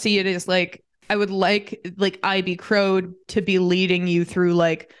more see it as like I would like Ivy Crow to be leading you through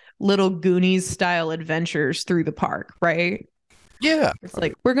like little Goonies style adventures through the park, right? Yeah. It's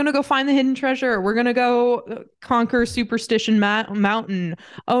like, we're going to go find the hidden treasure. We're going to go conquer Superstition Mountain.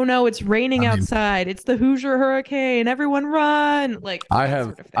 Oh no, it's raining outside. It's the Hoosier Hurricane. Everyone run. Like I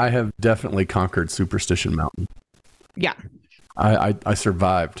have definitely conquered Superstition Mountain. Yeah. I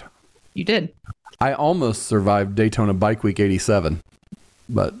survived. You did. I almost survived Daytona Bike Week 87,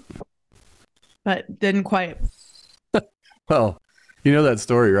 but didn't quite. Well, you know that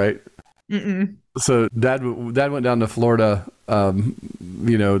story, right? Mm-mm. So dad went down to Florida,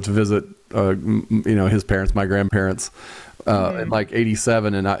 you know, to visit, you know, his parents, my grandparents, in like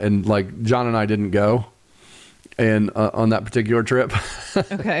 87. And like John and I didn't go and on that particular trip.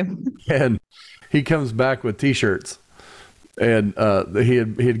 Okay. And he comes back with t-shirts, and he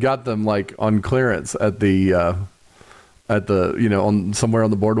had got them like on clearance at the you know, on somewhere on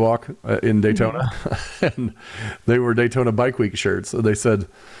the boardwalk in Daytona. And they were Daytona Bike Week shirts. So they said,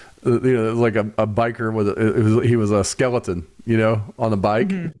 you know, it was like a biker with he was a skeleton, you know, on a bike,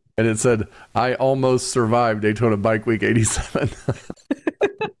 and it said, "I almost survived Daytona Bike Week 87."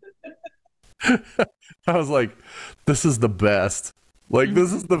 I was like, "This is the best! Like,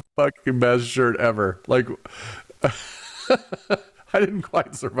 this is the fucking best shirt ever!" Like, I didn't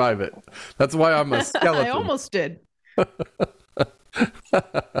quite survive it. That's why I'm a skeleton. I almost did.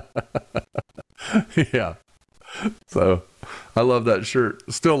 Yeah. So I love that shirt.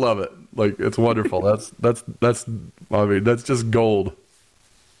 Still love it. Like, it's wonderful. That's I mean, that's just gold.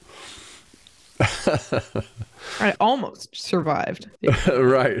 I almost survived.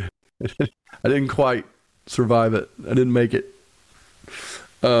 Right. I didn't quite survive it. I didn't make it.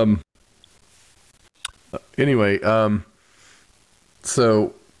 Anyway,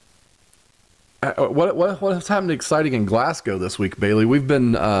 so what's happened exciting in Glasgow this week, Bailey? We've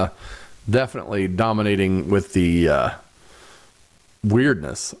been definitely dominating with the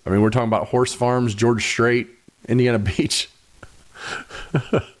weirdness. I mean, we're talking about horse farms, George Strait, Indiana Beach.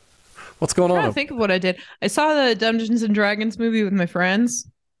 What's going on? I'm trying to think of what I did. I saw the Dungeons and Dragons movie with my friends.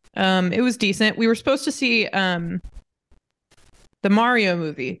 It was decent. We were supposed to see the Mario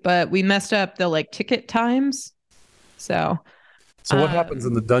movie, but we messed up the like ticket times. So what happens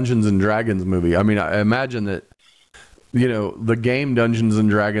in the Dungeons and Dragons movie? I mean, I imagine that, you know, the game Dungeons and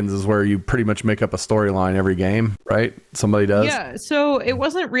Dragons is where you pretty much make up a storyline every game, right? Somebody does. Yeah. So it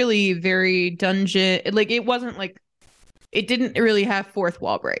wasn't really very dungeon. Like, it wasn't like, it didn't really have fourth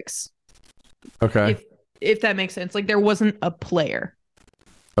wall breaks. Okay. If that makes sense. Like, there wasn't a player.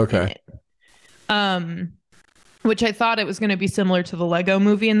 Okay. Which I thought it was going to be similar to the Lego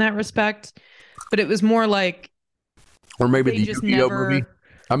movie in that respect, but it was more like, Or maybe they the just Yu-Gi-Oh movie. never,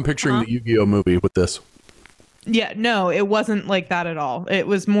 I'm picturing huh? the Yu-Gi-Oh movie with this. Yeah, no, it wasn't like that at all. It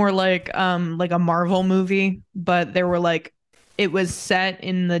was more like a Marvel movie, but there were like, it was set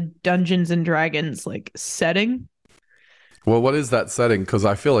in the Dungeons and Dragons like setting. Well, what is that setting? Because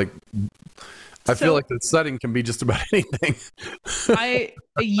I feel like So the setting can be just about anything. I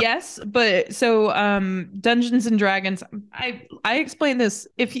yes, but so Dungeons and Dragons, I explained this.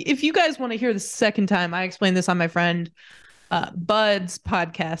 If you guys want to hear the second time, I explained this on my friend Bud's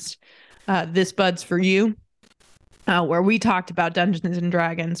podcast. This Bud's for You, where we talked about Dungeons and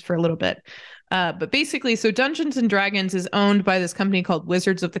Dragons for a little bit. But basically, so Dungeons and Dragons is owned by this company called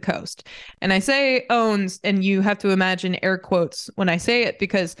Wizards of the Coast. And I say owns, and you have to imagine air quotes when I say it,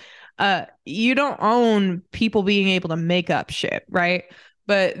 because you don't own people being able to make up shit, right?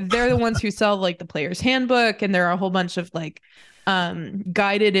 But they're the ones who sell like the player's handbook, and there are a whole bunch of like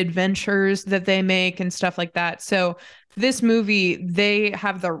guided adventures that they make and stuff like that. So this movie, they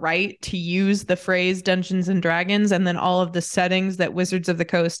have the right to use the phrase Dungeons and Dragons and then all of the settings that Wizards of the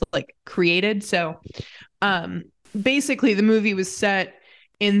Coast like created. So basically the movie was set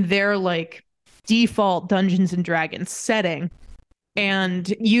in their like default Dungeons and Dragons setting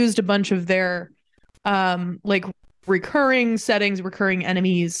and used a bunch of their like recurring settings, recurring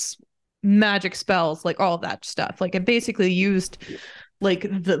enemies, magic spells, like all of that stuff. Like it basically used like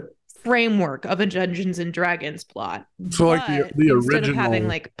the framework of a Dungeons and Dragons plot. So like the instead original, of having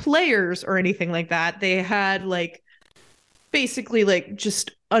like players or anything like that, they had like basically like just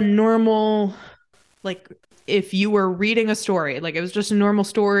a normal, like if you were reading a story, like it was just a normal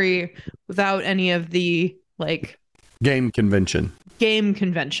story without any of the like game convention.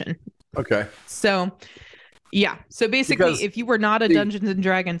 Okay. So yeah. So basically, Because if you were not a Dungeons and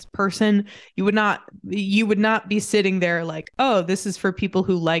Dragons person, you would not be sitting there like, oh, this is for people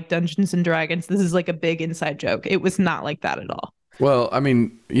who like Dungeons and Dragons. This is like a big inside joke. It was not like that at all. Well, I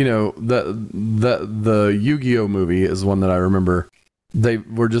mean, you know, the Yu-Gi-Oh movie is one that I remember. They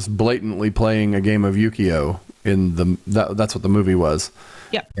were just blatantly playing a game of Yu-Gi-Oh that's what the movie was.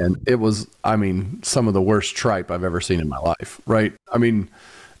 Yeah. And it was, I mean, some of the worst tripe I've ever seen in my life, right? I mean,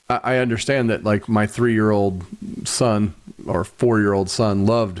 I understand that like my 3-year-old son or 4-year-old son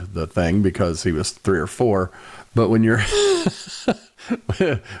loved the thing because he was 3 or 4. But when you're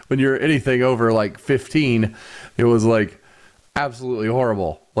when you're anything over like 15, it was like absolutely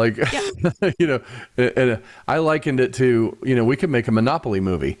horrible. Like, yeah. You know, and I likened it to, you know, we could make a Monopoly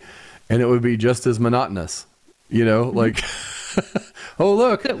movie and it would be just as monotonous, you know, like, oh,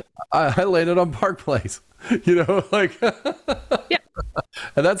 look, I landed on Park Place, you know, like, yeah.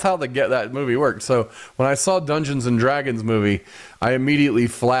 And that's how that movie worked. So when I saw Dungeons and Dragons movie, I immediately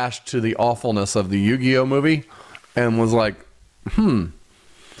flashed to the awfulness of the Yu-Gi-Oh movie and was like,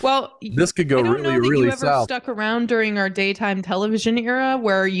 well, this could go I don't really, know that really you ever south. stuck around during our daytime television era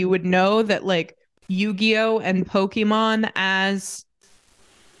where you would know that like Yu-Gi-Oh and Pokemon as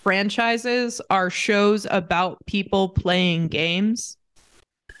franchises are shows about people playing games.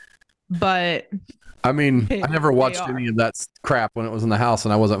 But I mean, I never watched any of that crap when it was in the house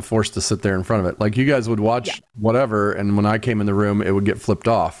and I wasn't forced to sit there in front of it. Like you guys would watch whatever. And when I came in the room, it would get flipped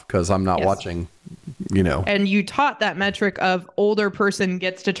off because I'm not watching, you know. And you taught that metric of older person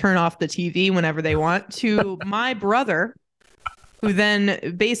gets to turn off the TV whenever they want to my brother, who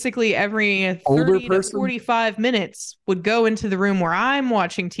then basically every 30 to 45 minutes would go into the room where I'm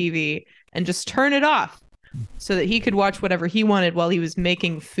watching TV and just turn it off so that he could watch whatever he wanted while he was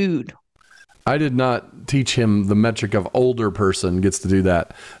making food. I did not teach him the metric of older person gets to do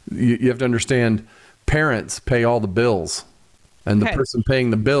that. You have to understand, parents pay all the bills, and the person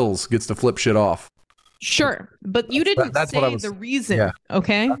paying the bills gets to flip shit off. Sure, but you didn't say the reason. Yeah.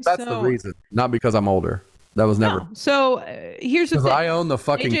 Okay, that's the reason, not because I'm older. That was never. No. So here's the thing. I own the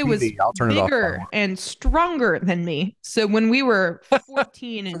fucking AJ was TV. I'll turn it off. Bigger and stronger than me. So when we were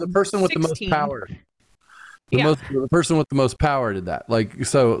 14 and the person 16, with the most power. The person with the most power did that. Like,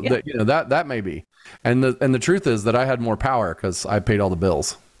 so that, you know, that may be. And the truth is that I had more power because I paid all the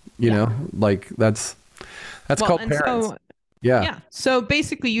bills, you know, like that's called parents. So, yeah. So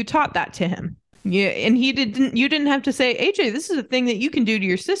basically you taught that to him. Yeah. And you didn't have to say, AJ, this is a thing that you can do to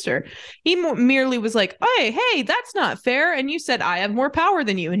your sister. He merely was like, hey, that's not fair. And you said, I have more power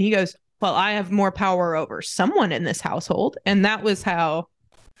than you. And he goes, well, I have more power over someone in this household. And that was how.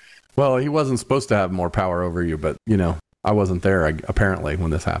 Well, he wasn't supposed to have more power over you, but, you know, I wasn't there, apparently,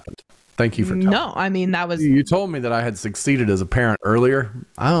 when this happened. Thank you for telling me. No, I mean, that was... You told me that I had succeeded as a parent earlier.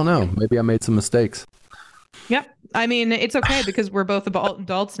 I don't know. Maybe I made some mistakes. Yep. I mean, it's okay because we're both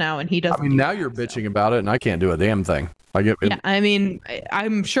adults now, and he doesn't. I mean, now you're bitching about it, and I can't do a damn thing. I get. Yeah, I mean,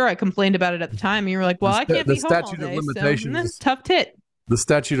 I'm sure I complained about it at the time. And you were like, "Well, I can't be home all day." So, tough tit. The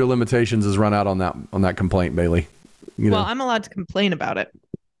statute of limitations is run out on that complaint, Bailey. Well, I'm allowed to complain about it.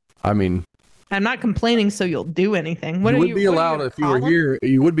 I mean, I'm not complaining, so you'll do anything. You would be allowed if you were here.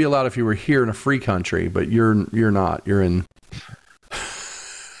 You would be allowed if you were here in a free country, but you're not. You're in.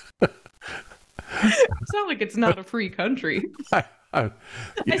 It's not like it's not a free country. I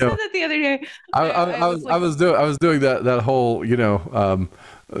said that the other day. I was doing that whole,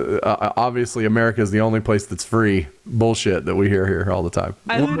 obviously America is the only place that's free bullshit that we hear here all the time.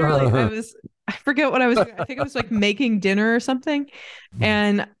 I forget what I was doing. I think I was like making dinner or something,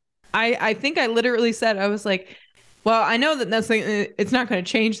 and I think I literally said, I was like, well, I know that it's not going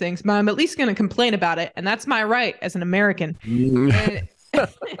to change things, but I'm at least going to complain about it, and that's my right as an American.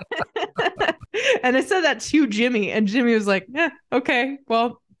 And I said that to Jimmy, and Jimmy was like, "Yeah, okay,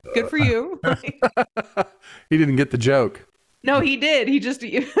 well, good for you." He didn't get the joke. No, he did. He just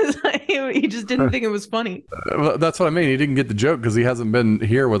didn't think it was funny. That's what I mean. He didn't get the joke because he hasn't been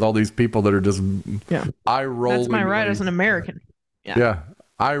here with all these people that are just eye rolling. That's my right as an American. Yeah,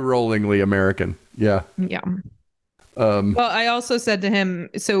 eye rollingly American. Yeah. Yeah. Well, I also said to him.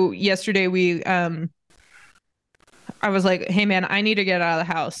 So yesterday I was like, "Hey man, I need to get out of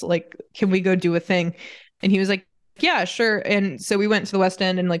the house. Like, can we go do a thing?" And he was like, "Yeah, sure." And so we went to the West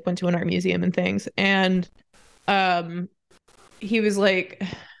End and like went to an art museum and things. And he was like,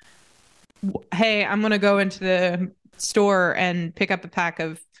 "Hey, I'm gonna go into the store and pick up a pack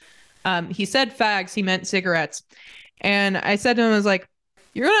of." He said fags. He meant cigarettes. And I said to him, "I was like,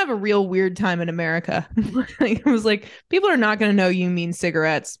 you're gonna have a real weird time in America." I was like, "People are not gonna know you mean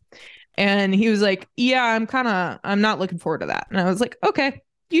cigarettes." And he was like, "Yeah, I'm not looking forward to that." And I was like, "Okay,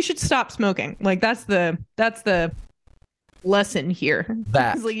 you should stop smoking. Like that's the lesson here.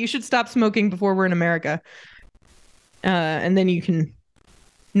 It's like you should stop smoking before we're in America. And then you can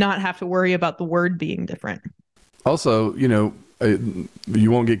not have to worry about the word being different." Also, you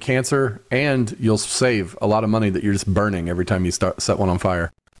won't get cancer, and you'll save a lot of money that you're just burning every time you set one on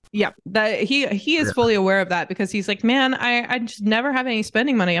fire. Yeah, that he is fully aware of that because he's like, "Man, I just never have any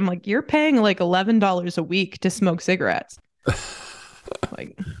spending money." I'm like, "You're paying like $11 a week to smoke cigarettes."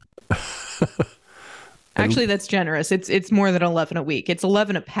 Like, actually, that's generous. It's more than 11 a week. It's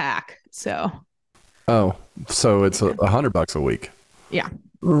 11 a pack. So. Oh, so it's $100 a week. Yeah.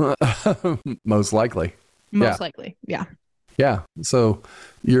 Most likely. Most likely. Yeah. Yeah. So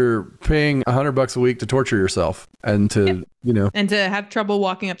you're paying $100 a week to torture yourself and to, and to have trouble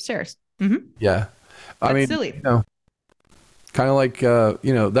walking upstairs. Mm-hmm. Yeah. I mean, silly. Kind of like,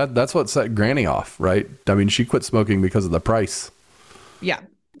 that's what set Granny off, right? I mean, she quit smoking because of the price. Yeah.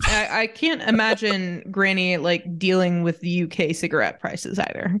 I can't imagine Granny like dealing with the UK cigarette prices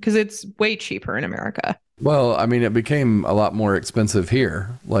either, because it's way cheaper in America. Well, I mean, it became a lot more expensive here.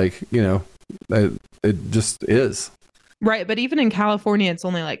 Like, it just is. Right. But even in California, it's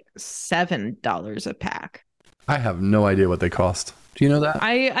only like $7 a pack. I have no idea what they cost. Do you know that?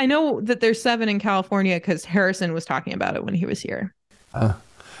 I know that there's $7 in California because Harrison was talking about it when he was here. Well,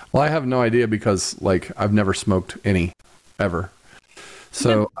 I have no idea because like I've never smoked any ever.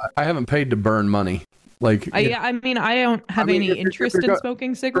 So I haven't paid to burn money. Like, I don't have any interest in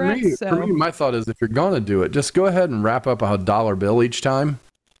smoking cigarettes. For me, my thought is if you're going to do it, just go ahead and wrap up a $1 bill each time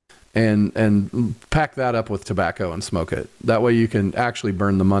and pack that up with tobacco and smoke it. That way you can actually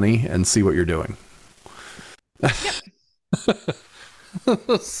burn the money and see what you're doing.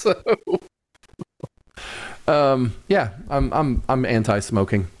 Yep. I'm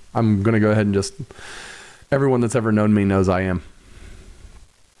anti-smoking. I'm going to go ahead and just, everyone that's ever known me knows I am.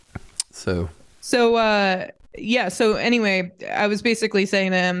 So anyway, I was basically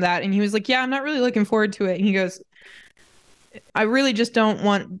saying to him that, and he was like, "Yeah, I'm not really looking forward to it." And he goes, "I really just don't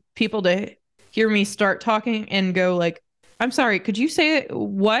want people to hear me start talking and go like, 'I'm sorry, could you say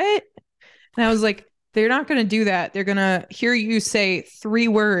what?'" And I was like, "They're not going to do that. They're going to hear you say 3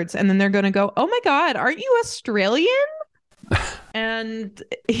 words and then they're going to go, 'Oh my God, aren't you Australian?'" And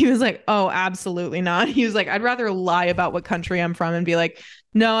he was like, "Oh, absolutely not." He was like, "I'd rather lie about what country I'm from and be like,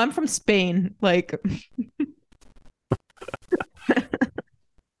 'No, I'm from Spain.'" Like,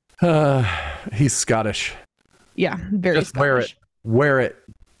 he's Scottish. Yeah, very Just Scottish. Wear it.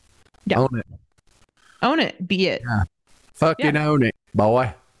 Yeah. Own it. Be it. Yeah. Fucking own it,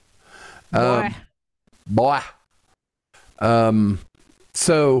 boy. Boy.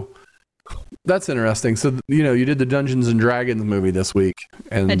 So that's interesting. So, you did the Dungeons and Dragons movie this week,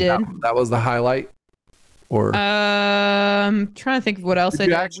 and I did. That was the highlight. Or trying to think of what else I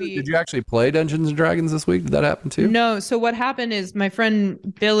did. did you actually play Dungeons and Dragons this week? Did that happen too? No. So what happened is my friend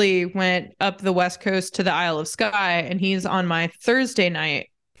Billy went up the West Coast to the Isle of Skye, and he's on my Thursday night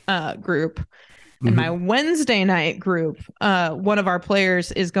group. And my Wednesday night group, one of our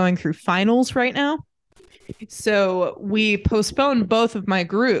players is going through finals right now. So we postponed both of my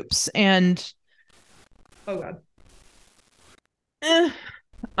groups, and oh god.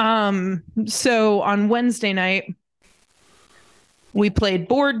 So on Wednesday night we played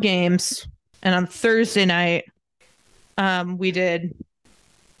board games, and on Thursday night we did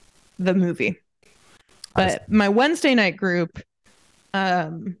the movie. But my Wednesday night group,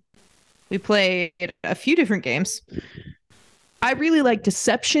 we played a few different games. I really like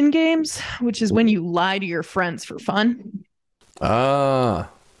deception games, which is when you lie to your friends for fun.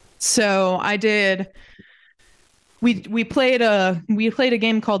 So I did. We played a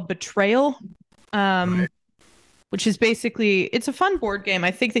game called Betrayal, which is basically, it's a fun board game.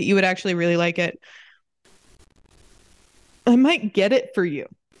 I think that you would actually really like it. I might get it for you,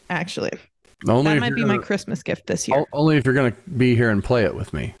 actually. That might be my Christmas gift this year. Only if you're going to be here and play it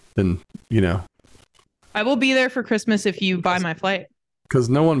with me, then, you know. I will be there for Christmas if you buy my flight. Because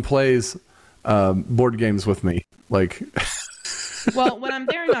no one plays board games with me. Like, well, when I'm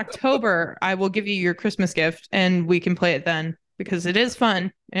there in October, I will give you your Christmas gift, and we can play it then, because it is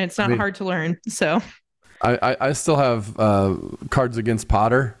fun and it's not hard to learn. So, I still have Cards Against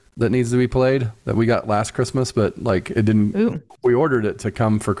Potter that needs to be played that we got last Christmas, but like it didn't. Ooh. We ordered it to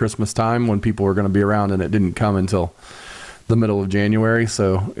come for Christmas time when people were going to be around, and it didn't come until the middle of January.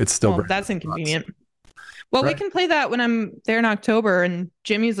 So it's still. Oh, that's inconvenient. Well, right. We can play that when I'm there in October, and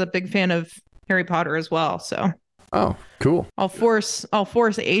Jimmy's a big fan of Harry Potter as well. So. Oh, cool. I'll force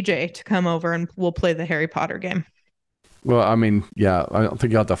AJ to come over, and we'll play the Harry Potter game. Well, I mean, yeah, I don't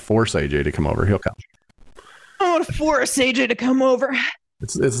think you'll have to force AJ to come over. He'll come. I want to force AJ to come over.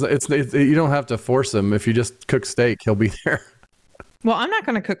 It's you don't have to force him. If you just cook steak, he'll be there. Well, I'm not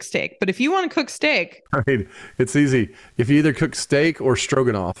going to cook steak, but if you want to cook steak, I mean, it's easy. If you either cook steak or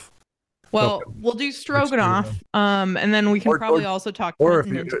stroganoff. Well, we'll do stroganoff, and then we can probably also talk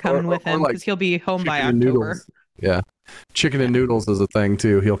Quentin into coming with him, because he'll be home by October. Yeah, chicken and noodles is a thing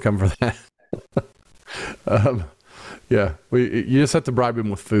too. He'll come for that. Yeah, you just have to bribe him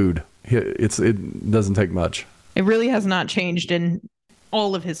with food. It doesn't take much. It really has not changed in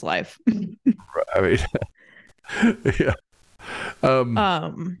all of his life. I mean, yeah.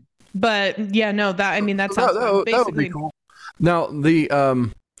 But yeah, no, that sounds fun. Basically. That would be cool. Now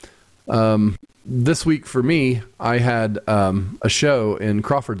this week for me, I had a show in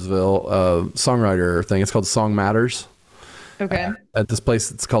Crawfordsville, songwriter thing. It's called Song Matters. Okay. At this place,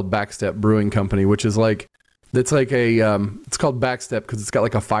 it's called Backstep Brewing Company, which is like, it's like it's called Backstep because it's got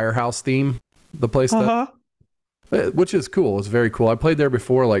like a firehouse theme. The place, which is cool. It's very cool. I played there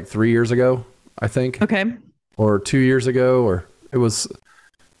before, like 3 years ago, I think. Okay. Or 2 years ago, or it was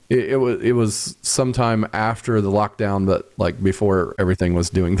sometime after the lockdown, but like before everything was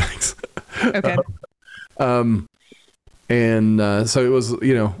doing things. Okay. So it was,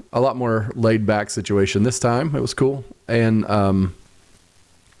 a lot more laid back situation this time. It was cool. And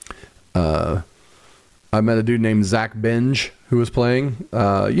I met a dude named Zach Benge who was playing.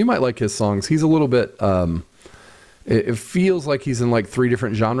 You might like his songs. He's a little bit, it feels like he's in like 3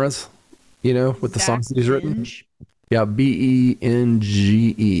 different genres, with the Zach songs that he's written. Benge. Yeah, Benge.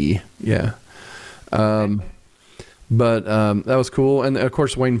 Yeah. But that was cool. And of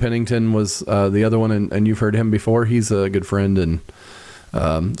course, Wayne Pennington was the other one, and you've heard him before. He's a good friend. And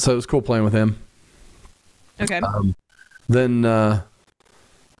so it was cool playing with him. Okay. Then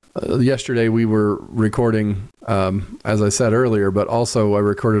yesterday we were recording, as I said earlier, but also I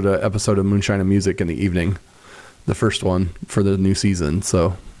recorded an episode of Moonshine and Music in the evening, the first one for the new season.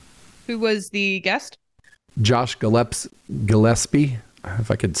 So, who was the guest? Josh Gillespie.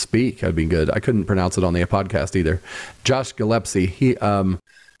 If I could speak, that'd be good. I couldn't pronounce it on the podcast either. Josh Gillespie.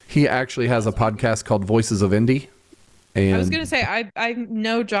 He actually has a podcast called Voices of Indie. And I was going to say, I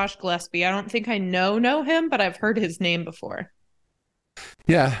know Josh Gillespie. I don't think I know him, but I've heard his name before.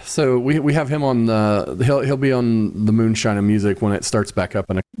 Yeah. So we have him on, he'll be on the Moonshine and Music when it starts back up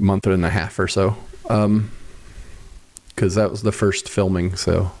in a month and a half or so. Cause that was the first filming.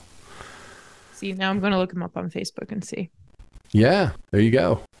 So. See, now I'm going to look him up on Facebook and see. Yeah, there you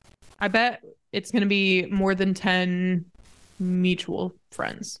go. I bet it's going to be more than 10 mutual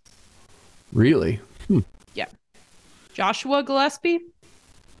friends. Really? Yeah. Joshua Gillespie?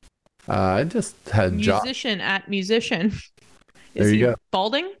 I just had musician at musician. Is there you he go.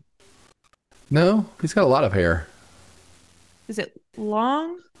 Balding? No, he's got a lot of hair. Is it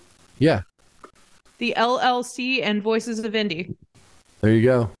long? Yeah. The LLC and Voices of Indie. There you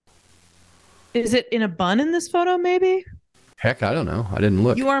go. Is it in a bun in this photo, maybe? Heck, I don't know. I didn't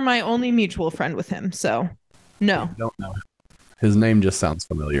look. You are my only mutual friend with him, so no. I don't know. His name just sounds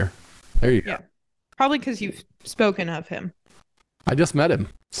familiar. There you go. Yeah. Probably because you've spoken of him. I just met him,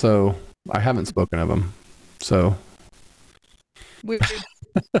 so I haven't spoken of him. So. Weird.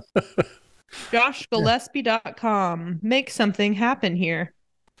 JoshGillespie.com. Make something happen here.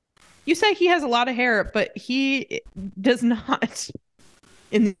 You say he has a lot of hair, but he does not,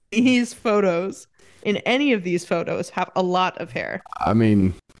 in these photos, in any of these photos, have a lot of hair. I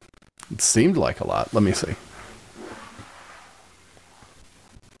mean, it seemed like a lot. Let me see.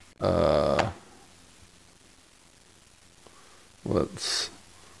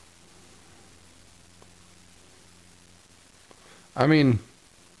 I mean,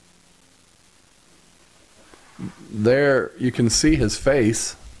 there you can see his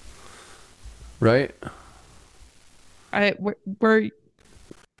face, right? We're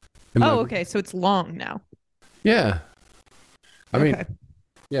okay, so it's long now. Yeah. I mean,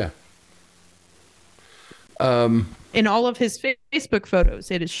 yeah. In all of his Facebook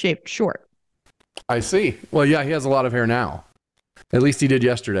photos, it is shaped short. I see. Well, yeah, he has a lot of hair now. At least he did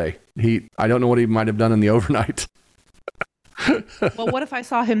yesterday. I don't know what he might have done in the overnight. Well, what if I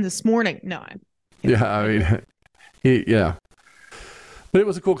saw him this morning? No. Yeah, I mean, yeah. But it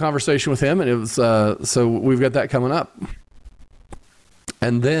was a cool conversation with him, and it was, so we've got that coming up.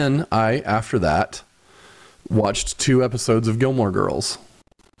 And then after that, watched 2 episodes of Gilmore Girls.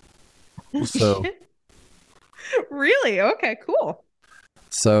 So. Really? Okay, cool.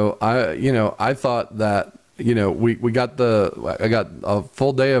 So I thought that, I got a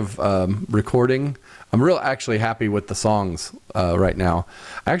full day of recording. I'm actually happy with the songs right now.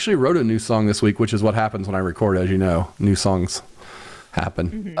 I actually wrote a new song this week, which is what happens when I record, as you know. New songs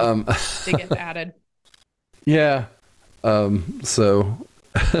happen. Mm-hmm. They get added. Yeah. So,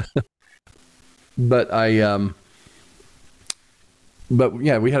 but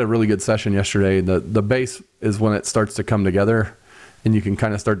yeah, we had a really good session yesterday. The bass is when it starts to come together, and you can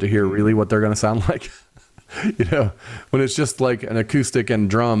kind of start to hear really what they're going to sound like. When it's just like an acoustic and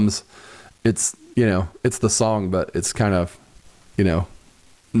drums, it's the song, but it's kind of,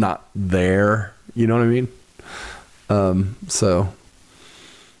 not there. You know what I mean?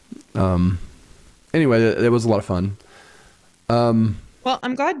 Anyway, it was a lot of fun. Well,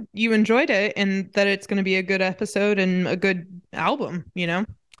 I'm glad you enjoyed it and that it's going to be a good episode and a good album,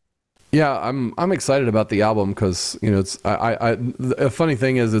 Yeah, I'm excited about the album because, it's a funny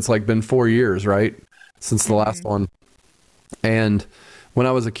thing is it's like been 4 years, right? Since the last one. And when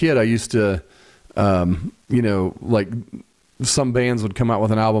I was a kid, I used to, like some bands would come out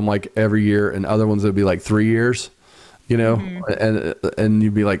with an album like every year and other ones would be like 3 years, and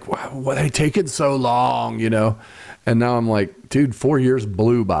you'd be like, wow, why are they taking so long, And now I'm like, dude, 4 years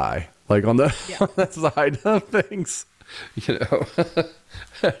blew by, like on on that side of things,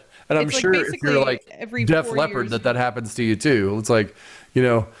 And I'm sure if you're like Def Leppard, that happens to you too. It's like,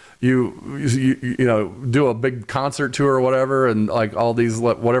 you do a big concert tour or whatever, and like all these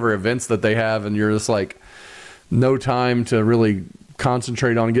whatever events that they have, and you're just like, no time to really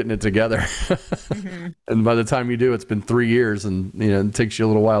concentrate on getting it together. Mm-hmm. And by the time you do, it's been 3 years, and it takes you a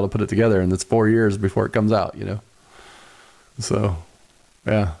little while to put it together, and it's 4 years before it comes out. So,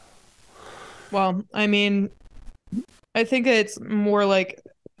 yeah. Well, I mean, I think it's more like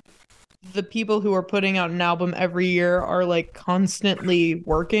the people who are putting out an album every year are like constantly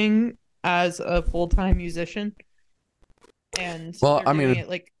working as a full-time musician. And doing it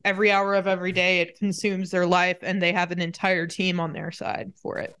like every hour of every day, it consumes their life, and they have an entire team on their side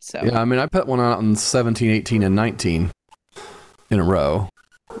for it. So yeah, I put one out in 17, 18, and 19 in a row.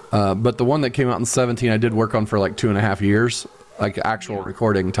 But the one that came out in 17, I did work on for like 2.5 years, like actual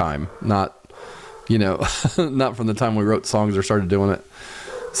recording time, not, not from the time we wrote songs or started doing it.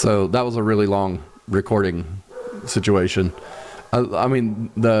 So that was a really long recording situation.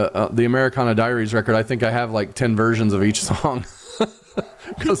 The Americana Diaries record, I think I have like 10 versions of each song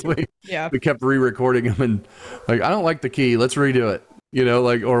because we kept re-recording them, and like, I don't like the key, let's redo it,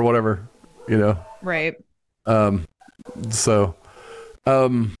 or whatever, Right.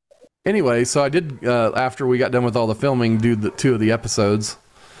 Anyway, so I did, after we got done with all the filming, do the 2 of the episodes,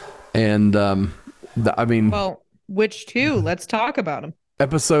 and, well, which 2? Let's talk about them.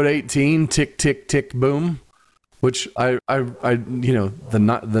 Episode 18, Tick, Tick, Tick, Boom, which the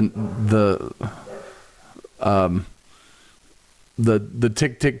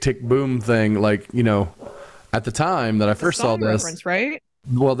tick, tick, tick, boom thing, like, at the time that I first saw this, reference, right?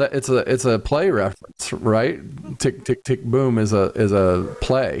 Well, it's a play reference, right? Tick, tick, tick, boom is a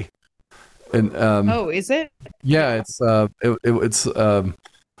play. And Oh, is it? yeah, it's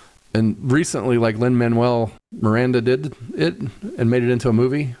and recently, like Lin-Manuel Miranda did it and made it into a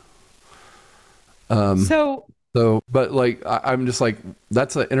movie. So So, but like, I'm just like,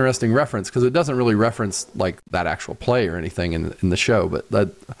 that's an interesting reference because it doesn't really reference like that actual play or anything in the show, but that.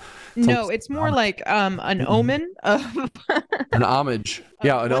 no, it's more like an omen of An homage.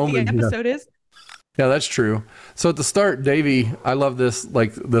 Yeah, an what omen. the episode is. Yeah, that's true. So at the start, Davy, I love this,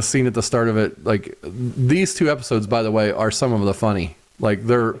 like the scene at the start of it. Like these two episodes, by the way, are some of the funny. Like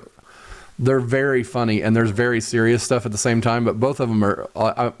they're very funny and there's very serious stuff at the same time. But both of them are.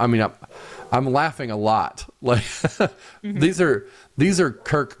 I mean, I'm laughing a lot. Like these are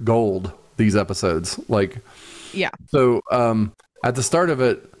Kirk gold. These episodes, like Yeah. So at the start of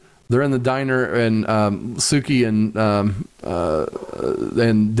it, they're in the diner and Suki and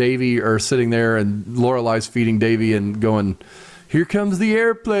Davy are sitting there and Lorelai's feeding Davy and going, "Here comes the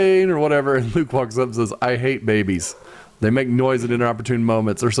airplane," or whatever. And Luke walks up and says, "I hate babies. They make noise at inopportune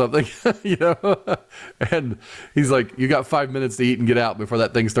moments," or something, you know? And he's like, "You got 5 minutes to eat and get out before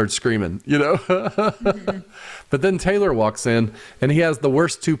that thing starts screaming," you know? Mm-hmm. But then Taylor walks in and he has the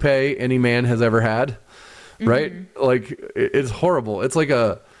worst toupee any man has ever had, right? Mm-hmm. Like it's horrible. It's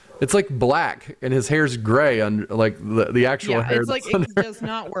like black and his hair's gray on like the actual hair. It's like it does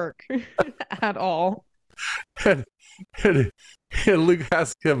not work at all. And Luke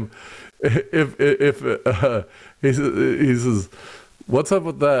asks him if he says, "What's up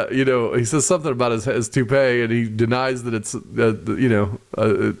with that?" You know, he says something about his toupee, and he denies that it's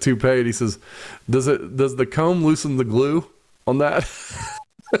a toupee. And he says, "Does the comb loosen the glue on that?"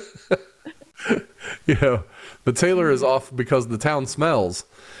 You know, but Taylor is off because the town smells,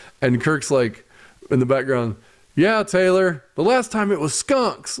 and Kirk's like in the background, "Yeah, Taylor, the last time it was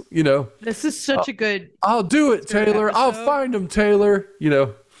skunks." You know, this is such a good. I'll do it, Taylor. episode. I'll find them, Taylor. You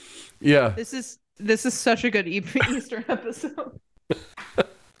know, yeah. This is such a good Easter episode.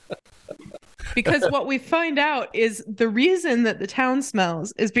 Because what we find out is the reason that the town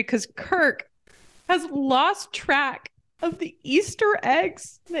smells is because Kirk has lost track of the Easter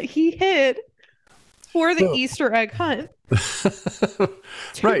eggs that he hid for the Easter egg hunt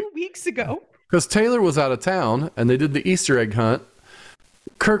 2 weeks ago. Because Taylor was out of town and they did the Easter egg hunt.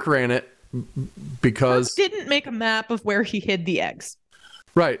 Kirk ran it because Kirk didn't make a map of where he hid the eggs.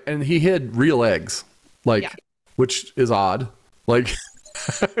 Right, and he hid real eggs, which is odd. Like,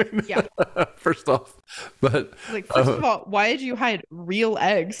 yeah. First off, but like first of all, why did you hide real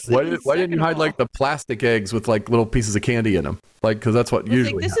eggs? Why didn't you hide like the plastic eggs with like little pieces of candy in them? Like, because that's what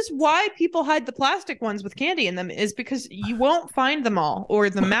usually. Like, this is why people hide the plastic ones with candy in them, is because you won't find them all, or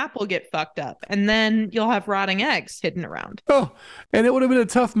the map will get fucked up, and then you'll have rotting eggs hidden around. Oh, and it would have been a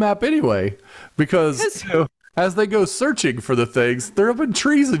tough map anyway, because you know, as they go searching for the things, they're up in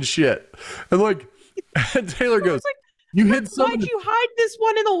trees and shit, and like, and Taylor goes, like, "You hid some." Why'd you hide this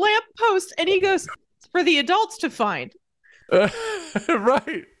one in the lamppost? And he goes, "It's for the adults to find."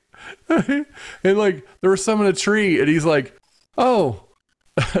 Right. And like there was some in a tree, and he's like, "Oh,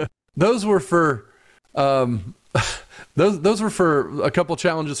 those were for those were for a couple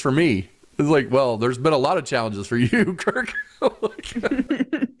challenges for me." It's like, well, there's been a lot of challenges for you, Kirk.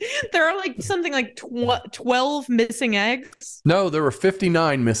 There are like something like 12 missing eggs. No, there were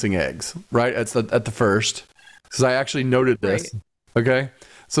 59 missing eggs, right? At the first, because I actually noted this. Right. Okay,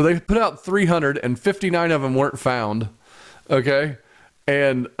 so they put out 300, and 59 of them weren't found. Okay,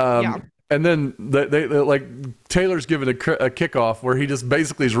 and and then they like Taylor's given a kickoff where he just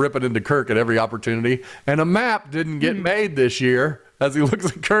basically is ripping into Kirk at every opportunity, and a map didn't get made this year. As he looks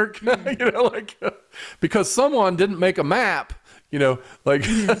at Kirk, you know, like because someone didn't make a map, you know, like,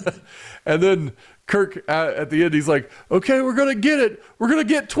 and then Kirk at the end, he's like, "Okay, we're gonna get it. We're gonna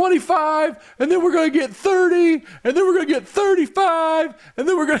get 25, and then we're gonna get 30, and then we're gonna get 35, and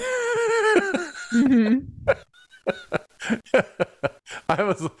then we're gonna."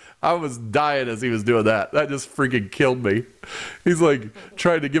 I was dying as he was doing that. That just freaking killed me. He's like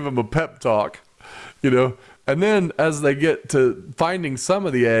trying to give him a pep talk, you know. And then as they get to finding some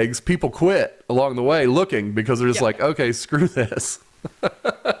of the eggs, people quit along the way looking because they're just like, okay, screw this.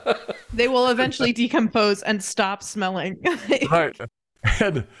 They will eventually decompose and stop smelling. Right.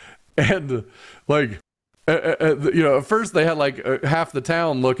 And like, you know, at first they had like half the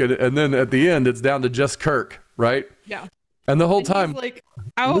town looking, and then at the end it's down to just Kirk, right? Yeah. And the whole time, he's like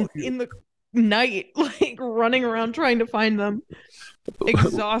out in the night, like running around trying to find them,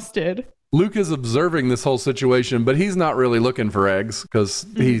 exhausted. Luke is observing this whole situation, but he's not really looking for eggs because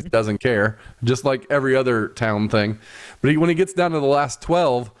he doesn't care, just like every other town thing. But when he gets down to the last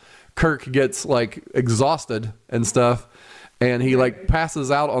 12, Kirk gets like exhausted and stuff. and he like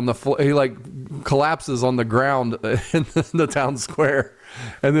passes out on the floor. He like collapses on the ground in the town square,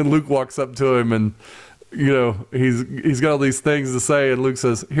 and then Luke walks up to him, and he's got all these things to say, and Luke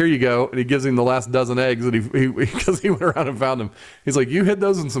says, "Here you go," and he gives him the last dozen eggs, and he because he went around and found them. He's like, "You hid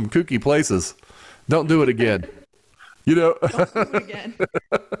those in some kooky places. Don't do it again." Don't do it again.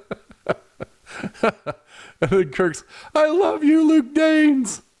 And then Kirk's, "I love you, Luke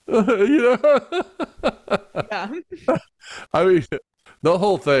Danes." Yeah. I mean, the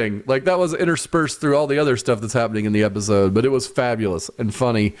whole thing, like, that was interspersed through all the other stuff that's happening in the episode, but it was fabulous and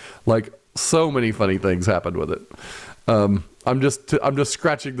funny. Like, so many funny things happened with it. I'm just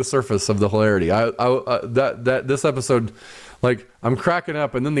scratching the surface of the hilarity. This episode, like, I'm cracking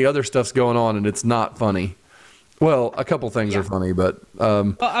up, and then the other stuff's going on, and it's not funny. Well, a couple things are funny, but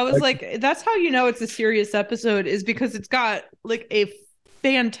well, I was like, that's how you know it's a serious episode, is because it's got like a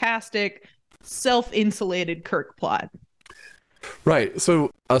fantastic self-insulated Kirk plot. Right. So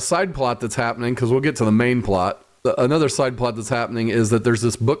a side plot that's happening, because we'll get to the main plot. Another side plot that's happening is that there's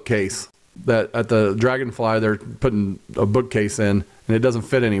this bookcase that at the Dragonfly, they're putting a bookcase in, and it doesn't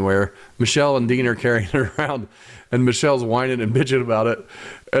fit anywhere. Michelle and Dean are carrying it around, and Michelle's whining and bitching about it.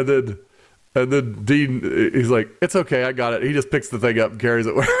 And then Dean, he's like, "It's okay, I got it." He just picks the thing up and carries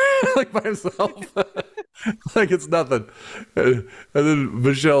it like by himself. Like it's nothing. And then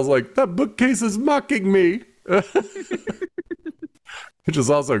Michelle's like, "That bookcase is mocking me." Which is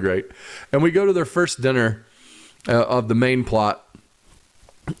also great. And we go to their first dinner of the main plot.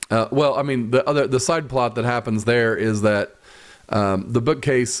 The side plot that happens there is that the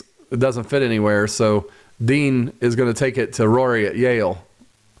bookcase doesn't fit anywhere, so Dean is going to take it to Rory at Yale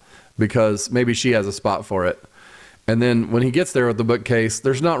because maybe she has a spot for it. And then when he gets there with the bookcase,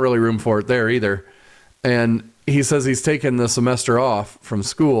 there's not really room for it there either. And he says he's taken the semester off from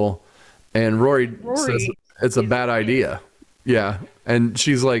school, and Rory says it's a bad idea. Yeah. And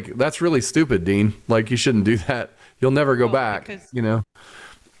she's like, "That's really stupid, Dean. Like, you shouldn't do that. You'll never go back."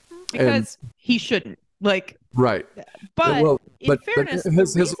 Because he shouldn't. Like, right. But in fairness,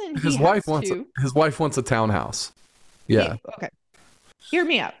 his wife wants a townhouse. Yeah. Okay. Hear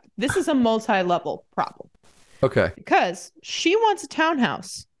me out. This is a multi-level problem. Okay. Because she wants a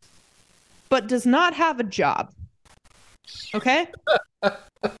townhouse, but does not have a job. Okay?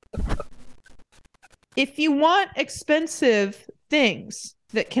 If you want expensive things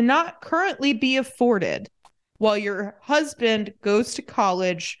that cannot currently be afforded while your husband goes to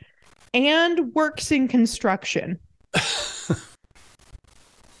college and works in construction,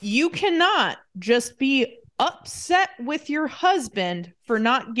 you cannot just be upset with your husband for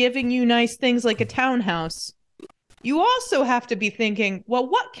not giving you nice things like a townhouse. You also have to be thinking, well,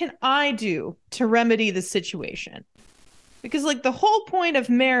 what can I do to remedy the situation? Because like the whole point of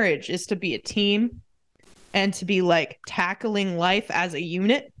marriage is to be a team and to be like tackling life as a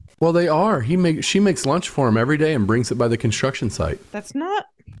unit. Well, they are. She makes lunch for him every day and brings it by the construction site.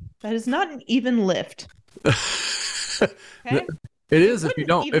 That is not an even lift. Okay? It is if you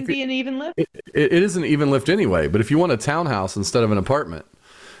don't. Even be an even lift. It is an even lift anyway. But if you want a townhouse instead of an apartment,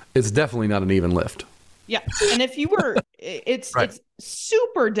 it's definitely not an even lift. Yeah, and if you were, it's right. It's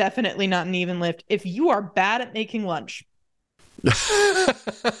super definitely not an even lift if you are bad at making lunch. Yeah,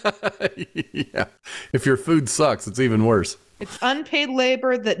 if your food sucks, it's even worse. It's unpaid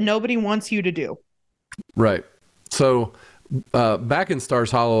labor that nobody wants you to do. Right. So, back in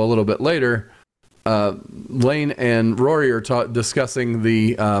Stars Hollow a little bit later, Lane and Rory are discussing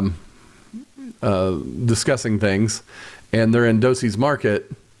discussing things, and they're in Dosey's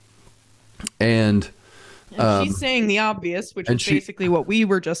Market, and she's saying the obvious, which is basically what we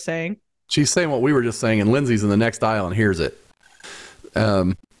were just saying. She's saying what we were just saying, and Lindsay's in the next aisle and hears it.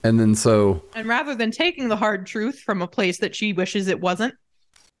 And rather than taking the hard truth from a place that she wishes it wasn't,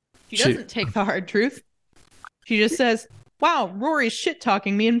 she doesn't take the hard truth. She just says, "Wow, Rory's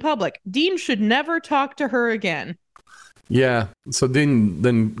shit-talking me in public. Dean should never talk to her again." Yeah. So Dean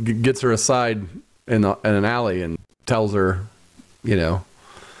then gets her aside in an alley and tells her, and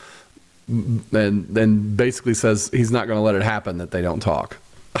then basically says he's not going to let it happen that they don't talk,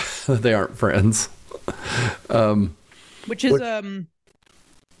 that they aren't friends.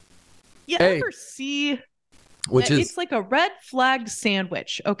 Ever see? It's like a red flag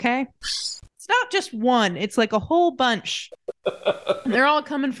sandwich, okay? It's not just one; it's like a whole bunch. And they're all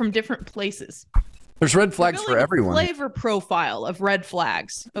coming from different places. There's red flags for everyone. Flavor profile of red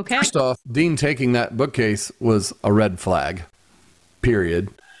flags, okay? First off, Dean taking that bookcase was a red flag. Period.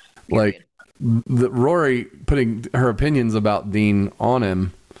 Like Rory putting her opinions about Dean on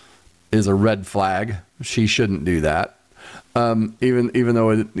him is a red flag. She shouldn't do that. Even though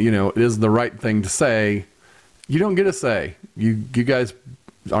it is the right thing to say, you don't get a say. you guys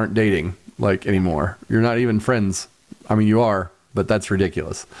aren't dating like anymore. You're not even friends. I mean, you are, but that's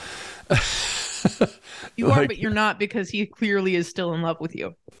ridiculous. You are, but you're not, because he clearly is still in love with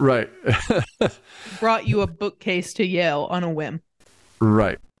you. Right. Brought you a bookcase to Yale on a whim.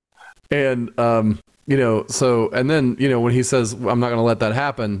 Right. And, you know, so, and then, you know, when he says, I'm not going to let that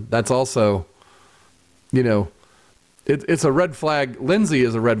happen, that's also, you know, it's a red flag. Lindsay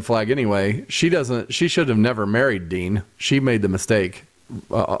is a red flag anyway. She should have never married Dean. She made the mistake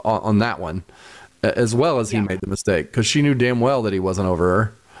on that one, as well as he made the mistake, because she knew damn well that he wasn't over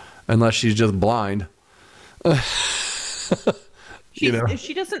her, unless she's just blind. You know?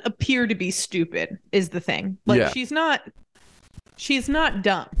 She doesn't appear to be stupid is the thing. Like, she's not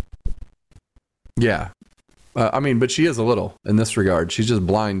dumb. Yeah. I mean, but she is a little in this regard. She's just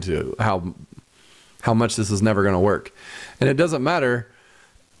blind to how much this is never going to work. And it doesn't matter.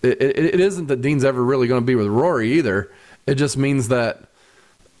 It isn't that Dean's ever really going to be with Rory either. It just means that,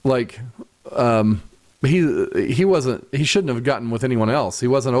 like, he shouldn't have gotten with anyone else. He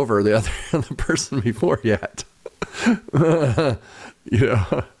wasn't over the other person before yet. You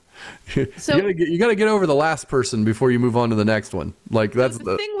know, so you got to get over the last person before you move on to the next one. Like, that's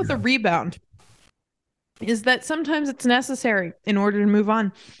the thing with a rebound is that sometimes it's necessary in order to move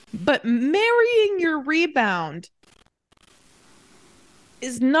on. But marrying your rebound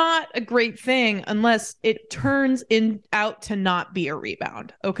is not a great thing unless it turns out to not be a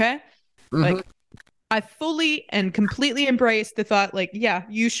rebound. Okay. Mm-hmm. Like, I fully and completely embrace the thought, like, yeah,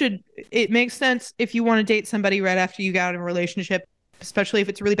 it makes sense if you want to date somebody right after you got out of a relationship, especially if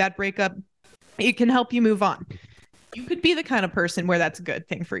it's a really bad breakup. It can help you move on. You could be the kind of person where that's a good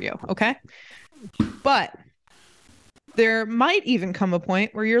thing for you. Okay. But there might even come a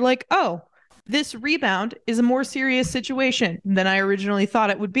point where you're like, oh, this rebound is a more serious situation than I originally thought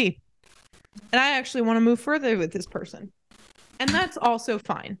it would be. And I actually want to move further with this person. And that's also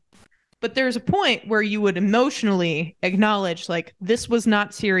fine. But there's a point where you would emotionally acknowledge, like, this was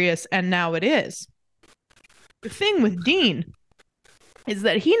not serious and now it is. The thing with Dean is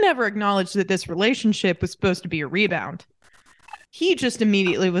that he never acknowledged that this relationship was supposed to be a rebound. He just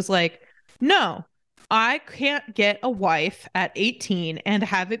immediately was like, no, I can't get a wife at 18 and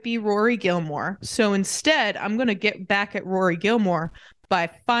have it be Rory Gilmore. So instead, I'm going to get back at Rory Gilmore by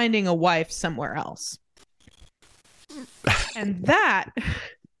finding a wife somewhere else. And that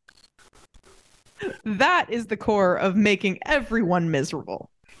is the core of making everyone miserable.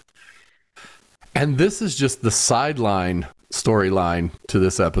 And this is just the sideline storyline to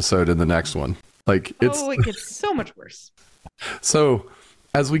this episode and the next one. Like, it gets so much worse. So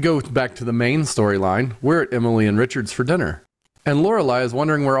as we go back to the main storyline, we're at Emily and Richard's for dinner. And Lorelai is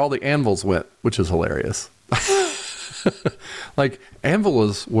wondering where all the anvils went, which is hilarious. Like,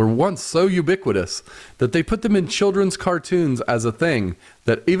 anvils were once so ubiquitous that they put them in children's cartoons as a thing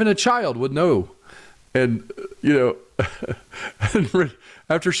that even a child would know. And, you know, and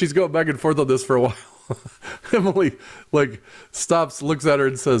after she's going back and forth on this for a while, Emily, like, stops, looks at her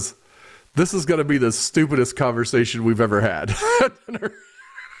and says, this is going to be the stupidest conversation we've ever had.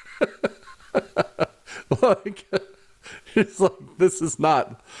 Like, it's like, this is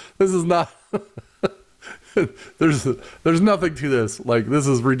not, there's nothing to this. Like, this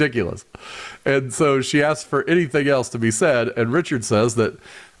is ridiculous. And so she asks for anything else to be said. And Richard says that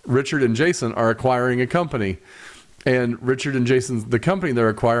Richard and Jason are acquiring a company. And Richard and Jason's, the company they're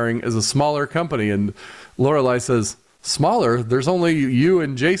acquiring is a smaller company. And Lorelai says, smaller? There's only you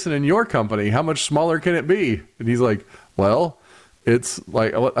and Jason in your company. How much smaller can it be? And he's like, well, it's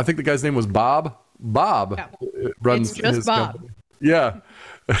like, I think the guy's name was Bob. Bob runs it's just his Bob. company. Yeah.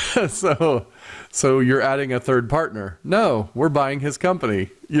 So you're adding a third partner. No, we're buying his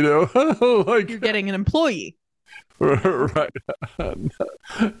company, you know? Like, you're getting an employee. Right.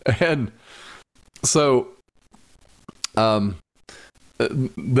 And so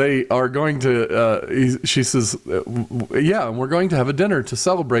they are going to she says, yeah, we're going to have a dinner to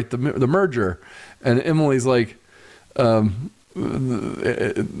celebrate the merger. And Emily's like, you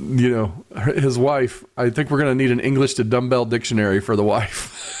know, his wife, I think we're going to need an English to dumbbell dictionary for the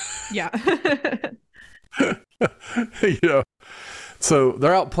wife. Yeah. You know, so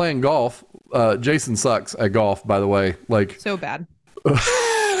they're out playing golf. Jason sucks at golf, by the way. Like, so bad.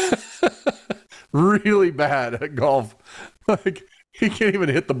 Really bad at golf. Like, he can't even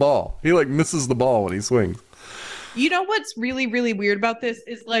hit the ball. He, like, misses the ball when he swings. You know what's really, really weird about this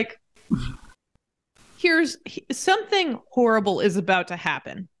is, like, something horrible is about to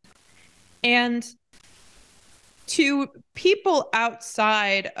happen. And to people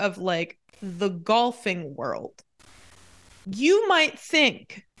outside of, like, the golfing world, you might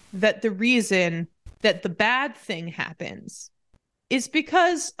think that the reason that the bad thing happens is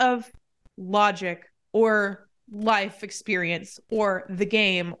because of logic or life experience or the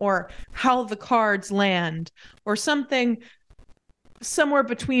game or how the cards land or something somewhere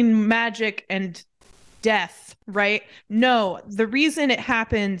between magic and death, right? No, the reason it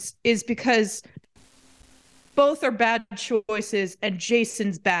happens is because both are bad choices and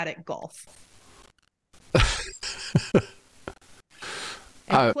Jason's bad at golf.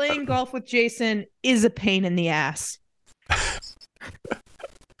 And playing golf with Jason is a pain in the ass.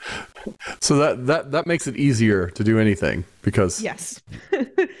 So that makes it easier to do anything because yes,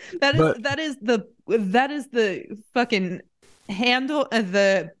 that is the fucking handle of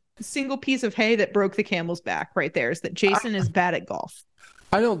the single piece of hay that broke the camel's back right there, is that Jason is bad at golf.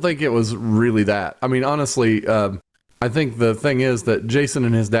 I don't think it was really that. I mean, honestly, I think the thing is that Jason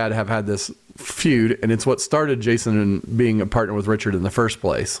and his dad have had this feud, and it's what started Jason in being a partner with Richard in the first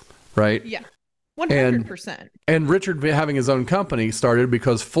place, right? Yeah, 100%. And Richard having his own company started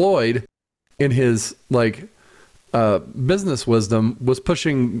because Floyd, in his business wisdom, was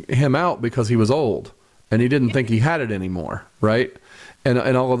pushing him out because he was old and he didn't think he had it anymore, right? And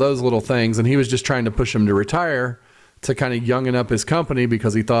all of those little things, and he was just trying to push him to retire to kind of youngen up his company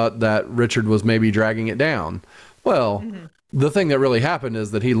because he thought that Richard was maybe dragging it down. Well, the thing that really happened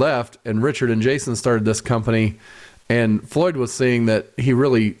is that he left and Richard and Jason started this company, and Floyd was seeing that he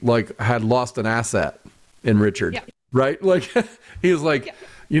really had lost an asset in Richard, right? Like he was like,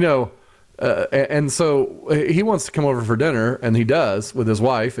 and so he wants to come over for dinner, and he does with his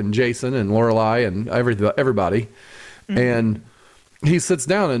wife and Jason and Lorelai and everybody. And he sits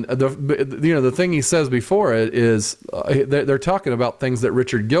down, and the thing he says before it is they're talking about things that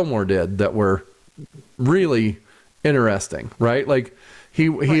Richard Gilmore did that were really interesting, right? Like he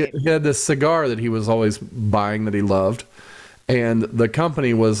had this cigar that he was always buying that he loved, and the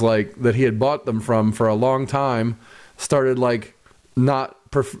company was like that he had bought them from for a long time started not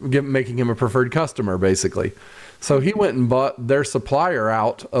making him a preferred customer, basically. So he went and bought their supplier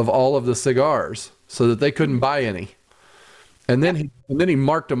out of all of the cigars so that they couldn't buy any. And then he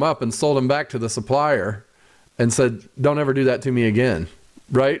marked them up and sold them back to the supplier and said, "Don't ever do that to me again."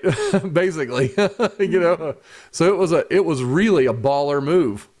 Right? Basically, so it was really a baller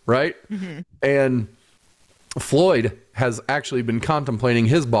move. Right. And Floyd has actually been contemplating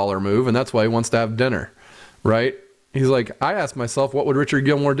his baller move, and that's why he wants to have dinner. Right. He's like, I asked myself, what would Richard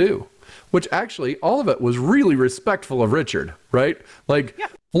Gilmore do? Which actually, all of it was really respectful of Richard. Right.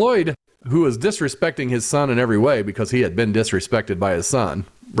 Floyd, who was disrespecting his son in every way because he had been disrespected by his son.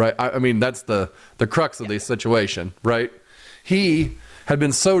 Right. I mean, that's the crux of the situation. Right. He had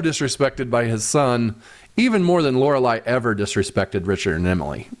been so disrespected by his son, even more than Lorelai ever disrespected Richard and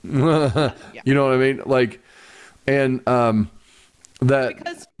Emily. You know what I mean?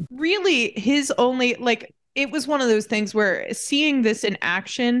 Because really his only, it was one of those things where seeing this in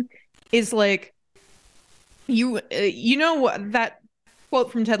action is like, that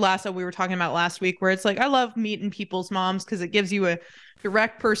quote from Ted Lasso we were talking about last week, where it's like, I love meeting people's moms because it gives you a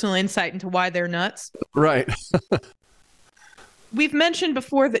direct personal insight into why they're nuts. Right. We've mentioned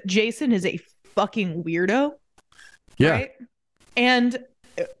before that Jason is a fucking weirdo. Yeah. Right? And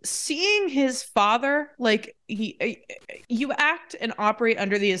seeing his father, you act and operate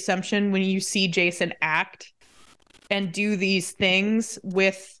under the assumption when you see Jason act and do these things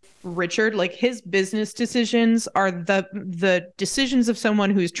with Richard, his business decisions are the decisions of someone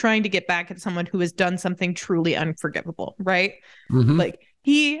who's trying to get back at someone who has done something truly unforgivable, right?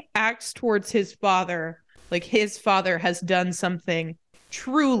 He acts towards his father like his father has done something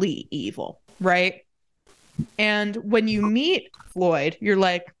truly evil, right? And when you meet Floyd, you're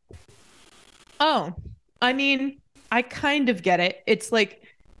like, oh, I mean, I kind of get it. It's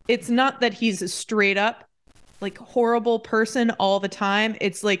it's not that he's a straight up horrible person all the time.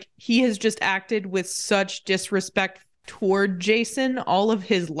 It's he has just acted with such disrespect toward Jason all of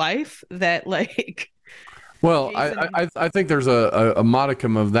his life that Well, Jason... I think there's a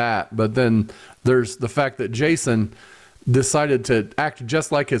modicum of that, but then there's the fact that Jason decided to act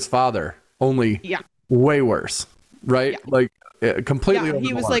just like his father, only way worse, right? Completely. Yeah,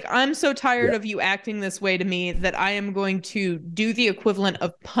 he was like, I'm so tired of you acting this way to me that I am going to do the equivalent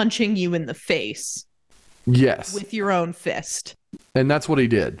of punching you in the face. Yes. With your own fist. And that's what he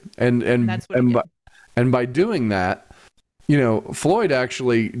did. And that's what he did. By doing that, Floyd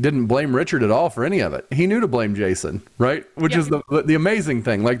actually didn't blame Richard at all for any of it. He knew to blame Jason, right? Which is the amazing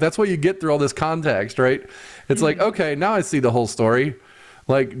thing. That's what you get through all this context, right? It's okay, now I see the whole story.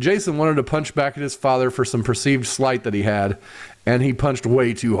 Jason wanted to punch back at his father for some perceived slight that he had, and he punched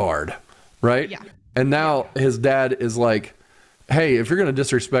way too hard, right? Yeah. And now his dad is hey, if you're going to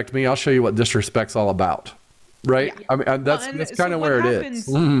disrespect me, I'll show you what disrespect's all about. Right. Yeah. I mean, that's So kind of what where it happens-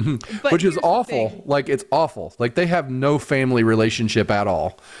 is, but which is here's the awful. thing. Like, it's awful. Like, they have no family relationship at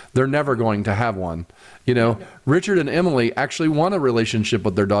all. They're never going to have one. You know, Richard and Emily actually want a relationship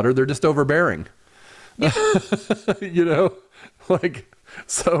with their daughter. They're just overbearing. Yeah. You know, like,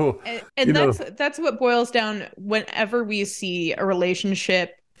 so. And that's what boils down whenever we see a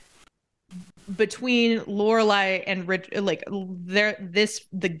relationship between Lorelai and Rich, like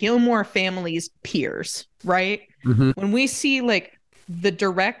the Gilmore family's peers, right? Mhm. When we see like the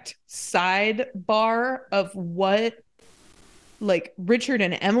direct sidebar of what like Richard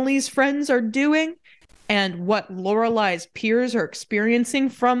and Emily's friends are doing and what Lorelai's peers are experiencing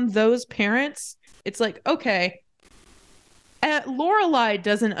from those parents, it's like, okay, Lorelai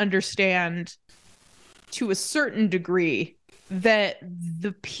doesn't understand to a certain degree that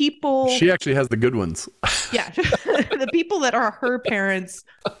the people She actually has the good ones. yeah the people that are her parents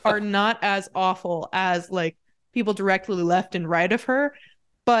are not as awful as like people directly left and right of her,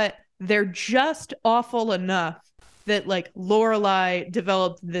 but they're just awful enough that like Lorelai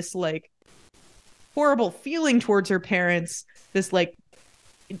developed this like horrible feeling towards her parents, this like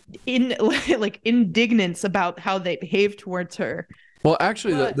indignance about how they behave towards her. Well,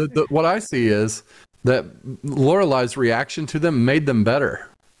 actually, the what I see is that Lorelai's reaction to them made them better.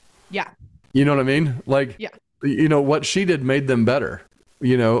 Yeah. You know what I mean? Like, Yeah. You know, what she did made them better,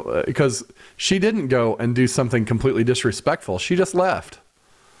 you know, because she didn't go and do something completely disrespectful. She just left.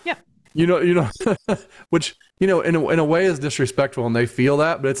 Yeah. You know, which, you know, in a way is disrespectful and they feel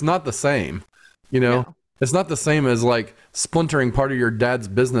that, but it's not the same, you know? No. It's not the same as like splintering part of your dad's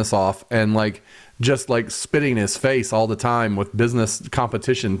business off and like just like spitting in his face all the time with business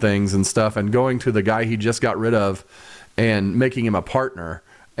competition things and stuff and going to the guy he just got rid of and making him a partner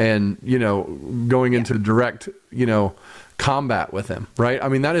and, you know, going into direct, you know, combat with him. Right. I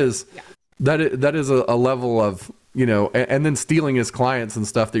mean, that is a level of, you know, and then stealing his clients and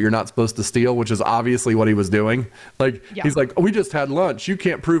stuff that you're not supposed to steal, which is obviously what he was doing. Like, he's like, oh, we just had lunch. You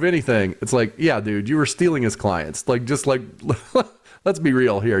can't prove anything. It's like, yeah, dude, you were stealing his clients. Like, just like, let's be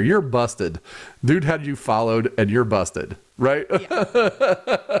real here. You're busted. Dude had you followed and you're busted. Right.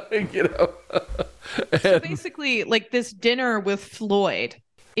 Yeah. You know, so basically like this dinner with Floyd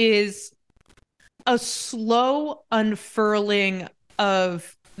is a slow unfurling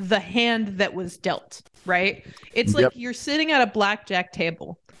of the hand that was dealt. Right? It's like you're sitting at a blackjack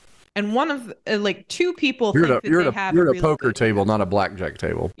table, and one of like two people you're think at a poker good table, not a blackjack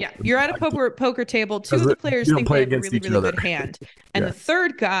table. Yeah, you're at a poker table. Two of the players think they have a really good hand, and the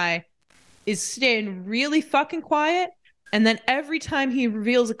third guy is staying really fucking quiet. And then every time he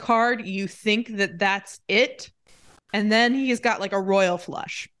reveals a card, you think that that's it, and then he's got like a royal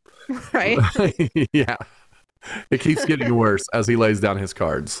flush, right? Yeah. It keeps getting worse as he lays down his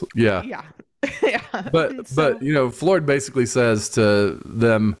cards. Yeah. Yeah. Yeah. But you know, Floyd basically says to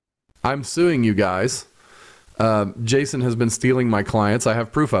them, I'm suing you guys. Jason has been stealing my clients. I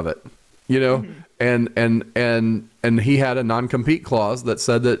have proof of it. You know, and he had a non-compete clause that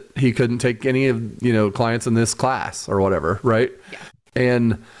said that he couldn't take any of, you know, clients in this class or whatever, right? Yeah.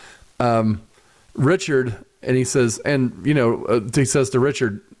 And Richard, and he says, and you know, he says to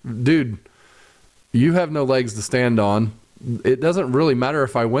Richard, dude, you have no legs to stand on. It doesn't really matter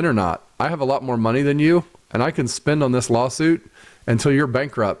if I win or not. I have a lot more money than you, and I can spend on this lawsuit until you're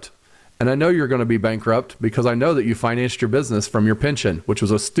bankrupt. And I know you're going to be bankrupt because I know that you financed your business from your pension, which was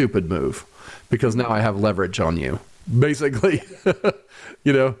a stupid move because now I have leverage on you, basically,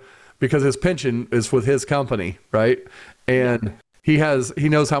 you know, because his pension is with his company, right? And he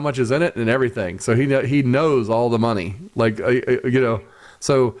knows how much is in it and everything. So he knows all the money, like, you know,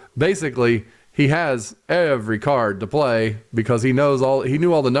 so basically he has every card to play because he knew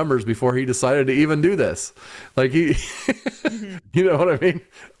all the numbers before he decided to even do this. Like you know what I mean?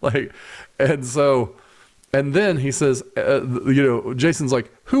 Like, and then he says, you know, Jason's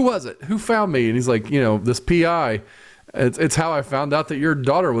like, who was it? Who found me? And he's like, you know, this PI, it's how I found out that your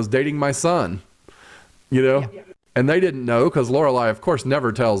daughter was dating my son, you know? Yeah. And they didn't know because Lorelai, of course,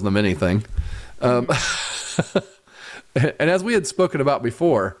 never tells them anything. And as we had spoken about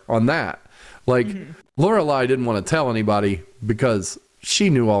before on that, like Lorelai didn't want to tell anybody because she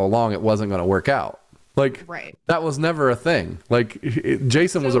knew all along it wasn't going to work out. Like that was never a thing. Like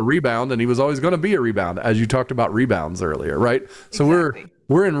Jason was a rebound and he was always going to be a rebound, as you talked about rebounds earlier, right? So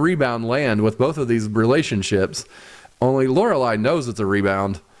we're in rebound land with both of these relationships. Only Lorelai knows it's a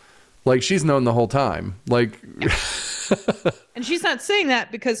rebound. Like she's known the whole time. Like and she's not saying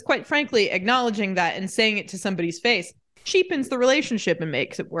that because quite frankly, acknowledging that and saying it to somebody's face cheapens the relationship and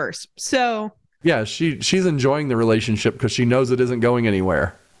makes it worse. So Yeah, she's enjoying the relationship because she knows it isn't going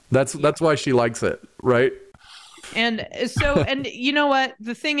anywhere. That's why she likes it, right? And so, and you know what?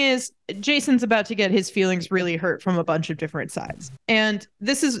 The thing is, Jason's about to get his feelings really hurt from a bunch of different sides. And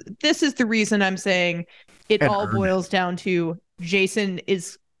this is the reason I'm saying it all boils down to Jason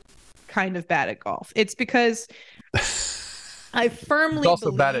is kind of bad at golf. It's because I firmly He's also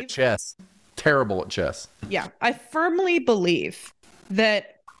believe, bad at chess. Terrible at chess. Yeah, I firmly believe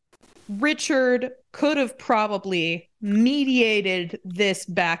that Richard could have probably mediated this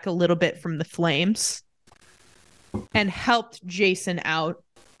back a little bit from the flames and helped Jason out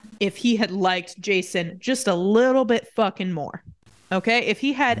if he had liked Jason just a little bit fucking more. Okay? If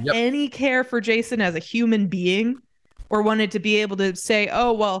he had any care for Jason as a human being or wanted to be able to say,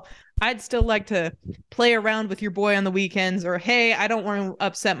 oh, well, I'd still like to play around with your boy on the weekends, or, hey, I don't want to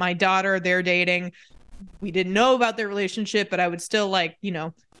upset my daughter. They're dating. We didn't know about their relationship, but I would still like,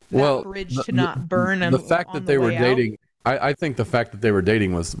 that bridge to not burn. The fact that they were dating, I think the fact that they were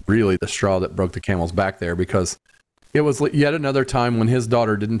dating was really the straw that broke the camel's back there, because it was yet another time when his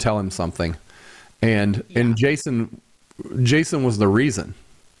daughter didn't tell him something. And Jason was the reason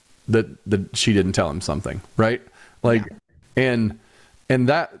that she didn't tell him something, right? Like, and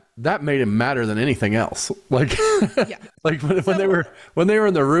that made him madder than anything else. Like, like when they were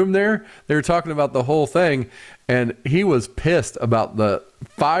in the room there, they were talking about the whole thing, and he was pissed about the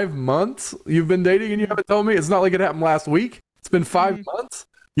 5 months you've been dating and you haven't told me. It's not like it happened last week. It's been 5 months,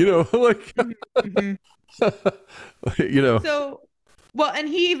 like, So, well, and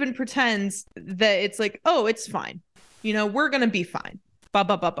he even pretends that it's like, oh, it's fine. We're going to be fine. Ba,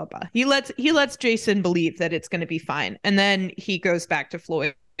 ba, ba, ba, ba. He lets Jason believe that it's going to be fine. And then he goes back to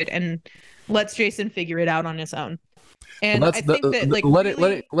Floyd and lets Jason figure it out on his own. And I think that like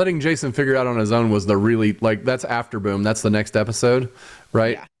letting Jason figure it out on his own was the really, like, that's after Boom. That's the next episode,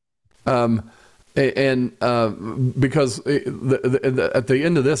 right? Yeah. Because at the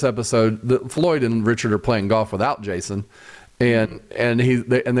end of this episode, Floyd and Richard are playing golf without Jason, and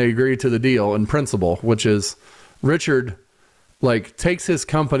they agree to the deal in principle, which is Richard like takes his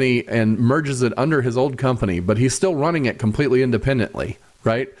company and merges it under his old company, but he's still running it completely independently,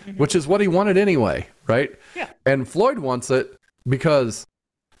 right? Mm-hmm. Which is what he wanted anyway, right? Yeah. And Floyd wants it because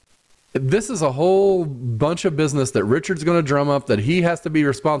this is a whole bunch of business that Richard's going to drum up that he has to be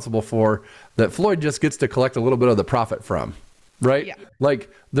responsible for, that Floyd just gets to collect a little bit of the profit from, right? Yeah. Like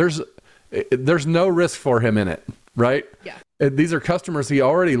there's no risk for him in it, right? Yeah. These are customers he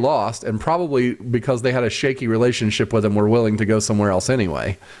already lost, and probably because they had a shaky relationship with him, were willing to go somewhere else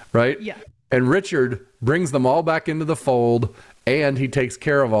anyway, right? Yeah. And Richard brings them all back into the fold, and he takes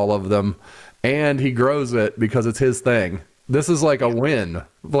care of all of them, and he grows it because it's his thing. This is like a win.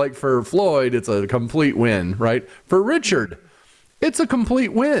 Like for Floyd, it's a complete win, right? For Richard, it's a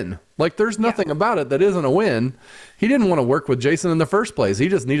complete win. Like there's nothing about it that isn't a win. He didn't want to work with Jason in the first place. He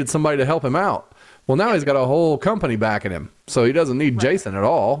just needed somebody to help him out. Well, now he's got a whole company backing him, so he doesn't need Jason at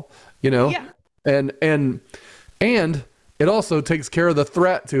all, Yeah. And it also takes care of the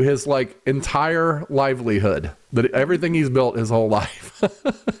threat to his like entire livelihood, that everything he's built his whole life.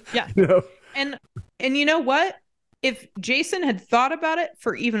 Yeah. And you know what? If Jason had thought about it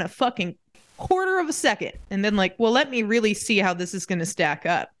for even a fucking quarter of a second and been like, well, let me really see how this is going to stack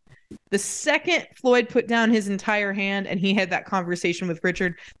up. The second Floyd put down his entire hand and he had that conversation with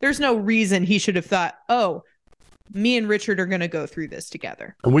Richard, there's no reason he should have thought, oh, me and Richard are going to go through this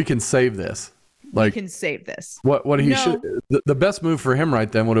together. And we can save this. Like, we can save this. What he should, the best move for him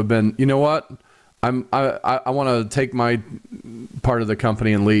right then would have been, you know what? I want to take my part of the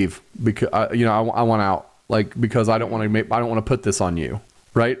company and leave because I want out. Like, because I don't want to put this on you,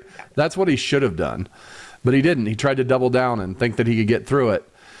 right? Yeah. That's what he should have done, but he didn't. He tried to double down and think that he could get through it,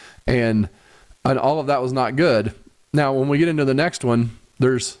 and all of that was not good. Now, when we get into the next one,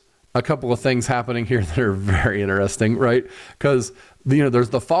 there's a couple of things happening here that are very interesting, right? Because there's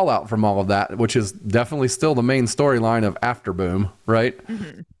the fallout from all of that, which is definitely still the main storyline of After Boom, right?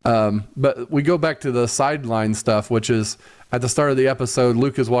 Mm-hmm. But we go back to the sideline stuff, which is at the start of the episode,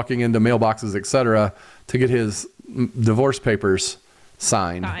 Luke is walking into mailboxes, etc., to get his divorce papers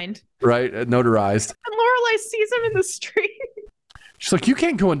signed. Right? Notarized. And Lorelai sees him in the street. She's like, you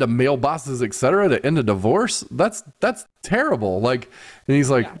can't go into mailboxes, etc., to end a divorce? That's terrible. Like, and he's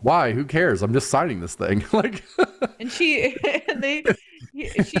like, why? Who cares? I'm just signing this thing. Like, and she's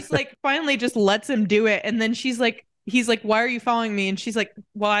like, finally just lets him do it. And then he's like, why are you following me? And she's like,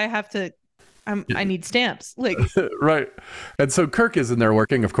 well, I need stamps. Like, right. And so Kirk is in there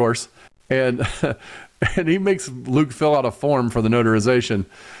working, of course. And and he makes Luke fill out a form for the notarization.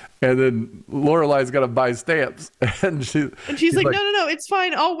 And then Lorelai's got to buy stamps, and she's like, no, it's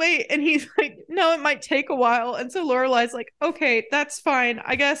fine, I'll wait. And he's like, no, it might take a while. And so Lorelai's like, okay, that's fine,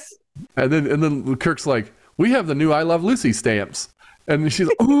 I guess. And then Kirk's like, we have the new I Love Lucy stamps. And she's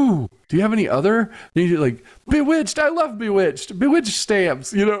like, ooh, do you have any other? And he's like, Bewitched, I love Bewitched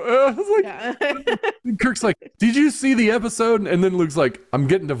stamps. You know, I was like, yeah. Kirk's like, did you see the episode? And then Luke's like, I'm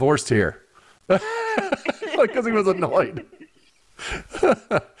getting divorced here. Like, because he was annoyed.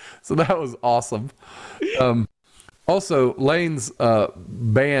 So that was awesome. Also, Lane's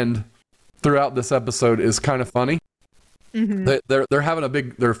band throughout this episode is kind of funny. Mm-hmm. They're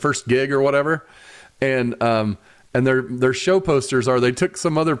having their first gig or whatever, and their show posters are, they took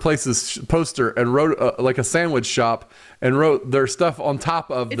some other place's poster and wrote like a sandwich shop and wrote their stuff on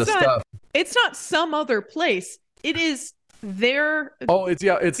top of stuff. It's not some other place. It is their it's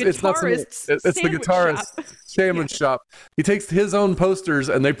not it's the guitarist sandwich shop. He takes his own posters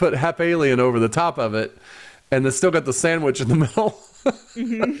and they put Hap Alien over the top of it, and they still got the sandwich in the middle.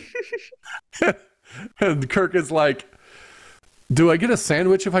 Mm-hmm. And Kirk is like, do I get a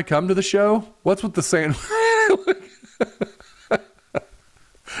sandwich if I come to the show? What's with the sandwich?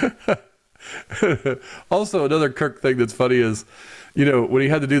 Also, another Kirk thing that's funny is, you know, when he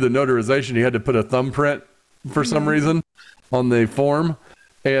had to do the notarization, he had to put a thumbprint for some reason on the form,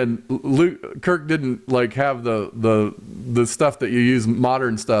 and Kirk didn't like have the stuff that you use,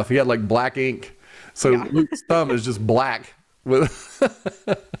 modern stuff. He had like black ink, so Luke's thumb is just black with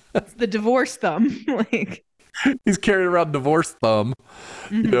it's the divorce thumb. Like, he's carrying around divorce thumb.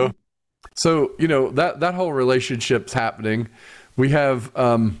 Mm-hmm. You know, so you know that whole relationship's happening. We have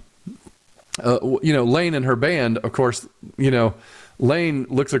you know, Lane and her band, of course. You know, Lane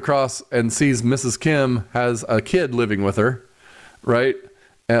looks across and sees Mrs. Kim has a kid living with her, right?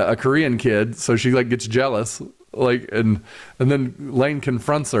 A Korean kid. So she like gets jealous, like, and then Lane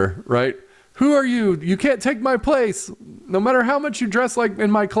confronts her, right? Who are you? You can't take my place, no matter how much you dress like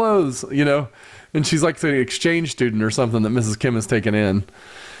in my clothes, you know? And she's like an exchange student or something that Mrs. Kim has taken in.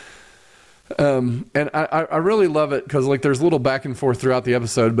 And I really love it because like there's a little back and forth throughout the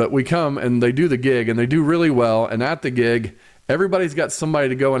episode, but we come and they do the gig and they do really well. And at the gig, everybody's got somebody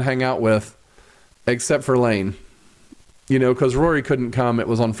to go and hang out with except for Lane, you know, because Rory couldn't come. It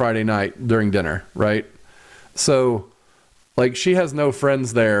was on Friday night during dinner, right? So like she has no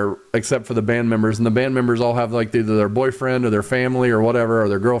friends there except for the band members, and the band members all have like either their boyfriend or their family or whatever, or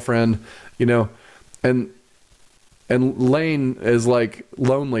their girlfriend, you know, and Lane is like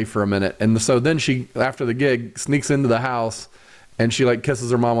lonely for a minute. And so then she, after the gig, sneaks into the house and she like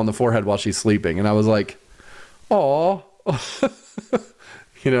kisses her mom on the forehead while she's sleeping. And I was like, "Aw,"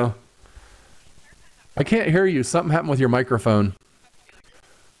 you know, I can't hear you. Something happened with your microphone.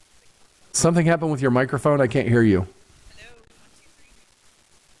 Something happened with your microphone. I can't hear you.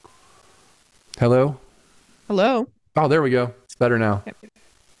 Hello? Hello? Oh, there we go. It's better now.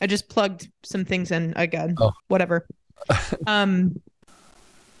 I just plugged some things in again. Oh. Whatever.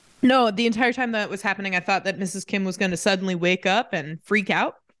 No, the entire time that was happening, I thought that Mrs. Kim was going to suddenly wake up and freak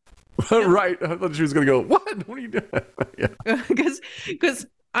out. Right. I thought she was going to go, what? What are you doing? Yeah. Because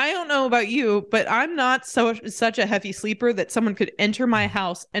I don't know about you, but I'm not such a heavy sleeper that someone could enter my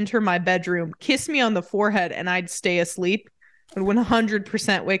house, enter my bedroom, kiss me on the forehead, and I'd stay asleep. I'd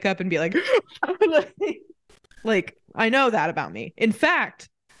 100% wake up and be like, like, I know that about me. In fact,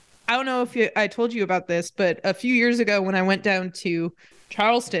 I don't know if I told you about this, but a few years ago when I went down to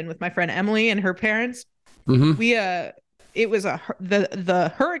Charleston with my friend Emily and her parents, mm-hmm. It was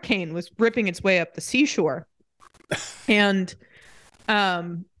the hurricane was ripping its way up the seashore, and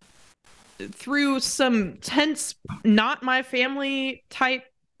through some tense, not my family type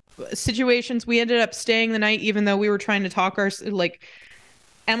situations, we ended up staying the night, even though we were trying to talk like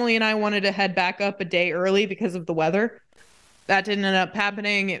Emily and I wanted to head back up a day early because of the weather. That didn't end up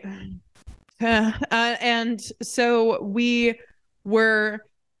happening. And so we were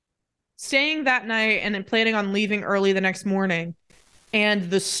staying that night and then planning on leaving early the next morning. And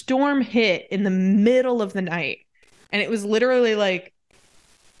the storm hit in the middle of the night. And it was literally like,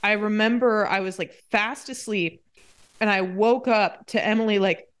 I remember I was like fast asleep and I woke up to Emily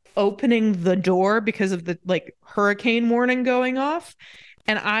like opening the door because of the like hurricane warning going off.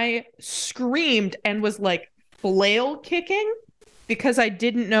 And I screamed and was like flail kicking because I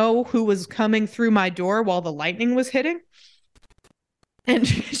didn't know who was coming through my door while the lightning was hitting. And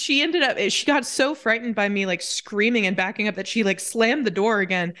she got so frightened by me like screaming and backing up that she like slammed the door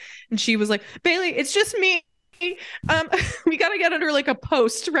again. And she was like, Bailey, it's just me. we got to get under like a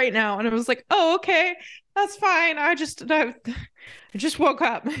post right now. And I was like, oh, okay, that's fine. I just woke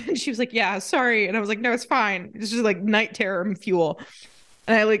up. And she was like, yeah, sorry. And I was like, no, it's fine. It's just like night terror fuel.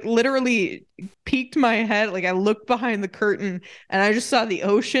 And I like literally peeked my head. Like I looked behind the curtain and I just saw the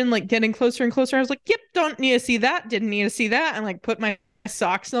ocean like getting closer and closer. I was like, yep, don't need to see that. Didn't need to see that. And like put my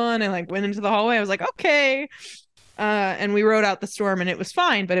socks on and like went into the hallway. I was like, okay. And we rode out the storm and it was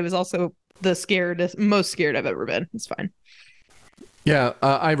fine, but it was also the most scared I've ever been. It's fine. Yeah,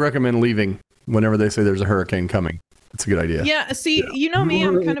 I recommend leaving whenever they say there's a hurricane coming. It's a good idea. Yeah, see, you know me,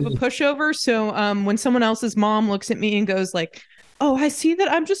 I'm kind of a pushover. So when someone else's mom looks at me and goes like, oh, I see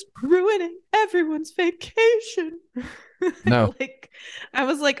that I'm just ruining everyone's vacation. No. Like, I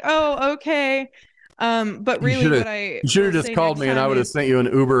was like, oh, okay. But really you should have just called me and I would have sent you an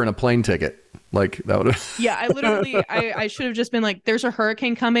Uber and a plane ticket. Like that would have. Yeah, I literally, I should have just been like, there's a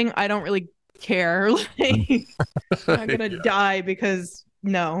hurricane coming. I don't really care. Like, I'm going to die because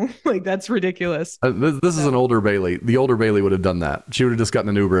no, like that's ridiculous. This is an older Bailey. The older Bailey would have done that. She would have just gotten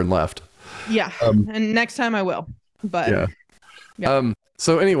an Uber and left. Yeah. And next time I will. But yeah.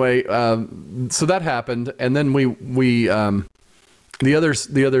 So anyway, so that happened. And then we the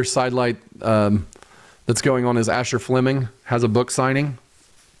other sidelight that's going on is Asher Fleming has a book signing.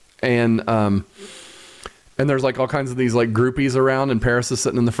 And there's like all kinds of these like groupies around, and Paris is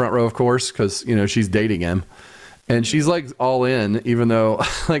sitting in the front row, of course, because you know she's dating him, and she's like all in, even though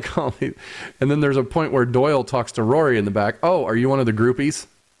like and then there's a point where Doyle talks to Rory in the back. Oh, are you one of the groupies?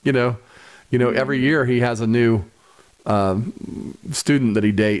 You know, every year he has a new student that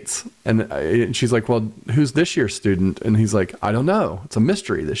he dates, and she's like, well, who's this year's student? And he's like, I don't know. It's a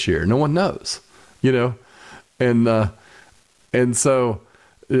mystery this year. No one knows. You know, and so.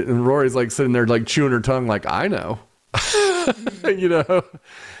 And Rory's like sitting there like chewing her tongue like, I know, you know.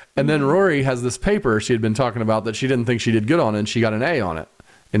 And then Rory has this paper she had been talking about that she didn't think she did good on, and she got an A on it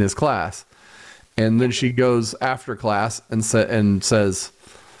in his class. And then she goes after class and says,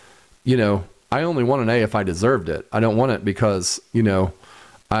 you know, I only want an A if I deserved it. I don't want it because, you know,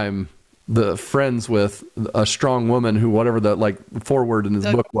 I'm the friends with a strong woman who whatever the like foreword in his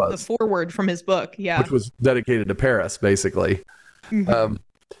book was. The foreword from his book, yeah. Which was dedicated to Paris, basically. Mm-hmm.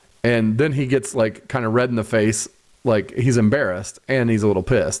 And then he gets like kind of red in the face, like he's embarrassed and he's a little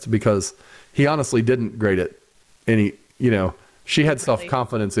pissed because he honestly didn't grade it any, you know, she had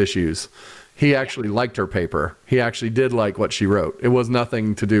self-confidence issues. He actually liked her paper. He actually did like what she wrote. It was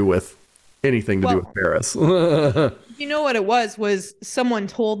nothing to do with anything to do with Paris. You know what it was someone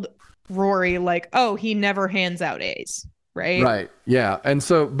told Rory like, oh, he never hands out A's, right? Right. Yeah. And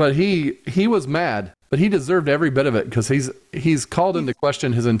so, but he was mad. But he deserved every bit of it because he's called into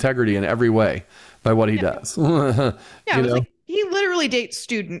question his integrity in every way by what he does. Yeah, it was like, he literally dates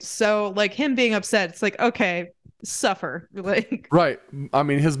students, so like him being upset, it's like, okay, suffer. Like, right. I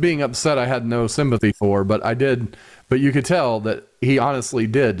mean, his being upset, I had no sympathy for, but I did. But you could tell that he honestly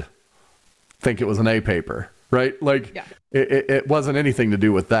did think it was an A paper, right? Like, it wasn't anything to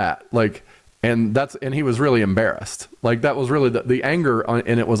do with that. Like, and he was really embarrassed. Like that was really the anger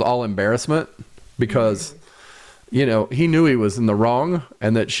and it was all embarrassment. Because, you know, he knew he was in the wrong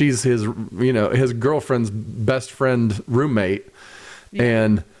and that she's his, you know, his girlfriend's best friend roommate.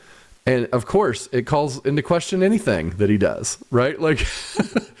 Yeah. And of course it calls into question anything that he does. Right. Like,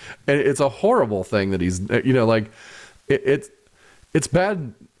 and it's a horrible thing that he's, you know, like it's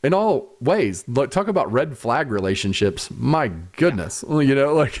bad in all ways. Like, talk about red flag relationships. My goodness. Yeah. You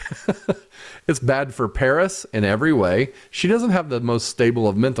know, like it's bad for Paris in every way. She doesn't have the most stable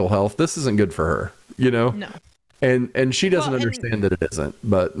of mental health. This isn't good for her, you know? No. And she doesn't understand that it isn't,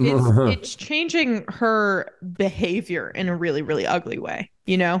 but it's changing her behavior in a really, really ugly way.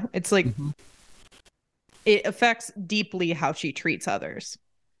 You know, it's like it affects deeply how she treats others.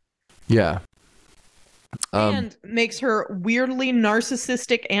 Yeah. And makes her weirdly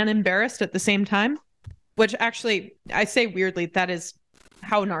narcissistic and embarrassed at the same time, which actually, I say weirdly, that is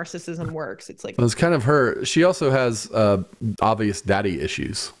how narcissism works. It's like, it's kind of her. She also has obvious daddy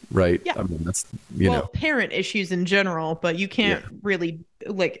issues, right? Yeah. I mean, that's, you know, parent issues in general, but you can't really,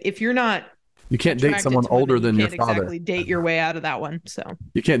 like, if you're not, you can't date someone older than your father. You can't exactly date your way out of that one. So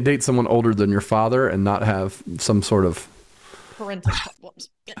you can't date someone older than your father and not have some sort of parental problems.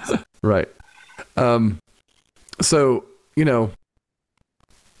 Yes. Right. So, you know,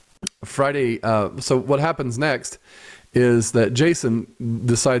 Friday. So what happens next is that Jason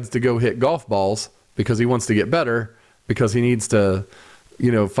decides to go hit golf balls because he wants to get better, because he needs to,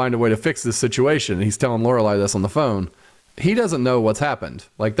 you know, find a way to fix this situation. He's telling Lorelai this on the phone. He doesn't know what's happened.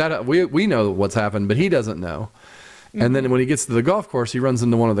 Like that, we know what's happened, but he doesn't know. And then when he gets to the golf course, he runs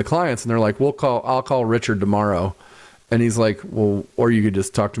into one of the clients and they're like, I'll call Richard tomorrow. And he's like, well, or you could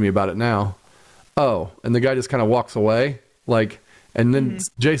just talk to me about it now. Oh, and the guy just kind of walks away. Like, and then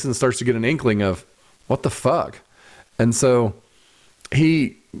Jason starts to get an inkling of what the fuck. And so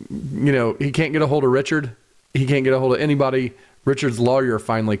he can't get a hold of Richard. He can't get a hold of anybody. Richard's lawyer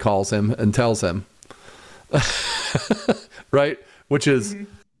finally calls him and tells him, right. Which is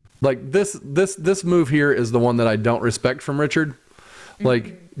like this move here is the one that I don't respect from Richard.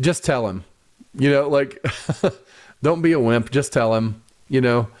 Like, just tell him, like, don't be a wimp. Just tell him,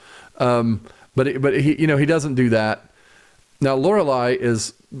 but he doesn't do that. Now,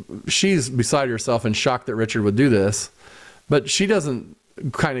 Lorelai she's beside herself and shocked that Richard would do this, but she doesn't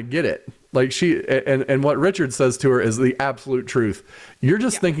kind of get it. Like and what Richard says to her is the absolute truth. You're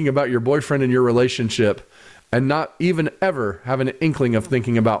just thinking about your boyfriend and your relationship and not even ever have an inkling of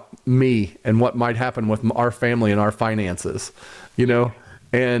thinking about me and what might happen with our family and our finances,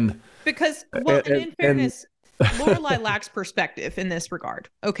 and because, well, and in fairness, Lorelai lacks perspective in this regard.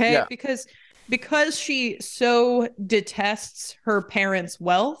 Okay. Yeah. Because she so detests her parents'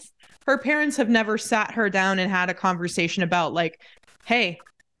 wealth, her parents have never sat her down and had a conversation about like, hey,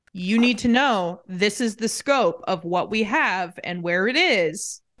 you need to know this is the scope of what we have and where it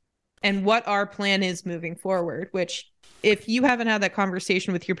is and what our plan is moving forward, which if you haven't had that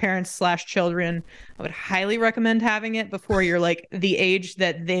conversation with your parents / children, I would highly recommend having it before you're like the age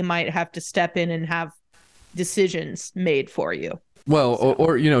that they might have to step in and have decisions made for you. Well, so.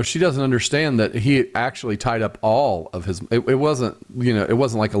 or she doesn't understand that he actually tied up all of his, it wasn't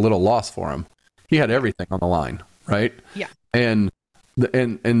like a little loss for him. He had everything on the line, right? Yeah. And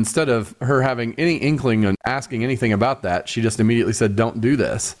instead of her having any inkling and asking anything about that, she just immediately said, don't do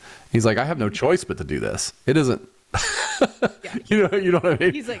this. He's like, I have no choice but to do this. It isn't, you know what I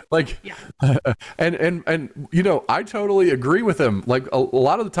mean? He's like yeah. And I totally agree with him. Like a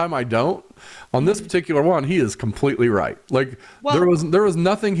lot of the time I don't. On this particular one, he is completely right. Like there was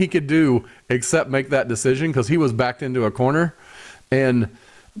nothing he could do except make that decision because he was backed into a corner. And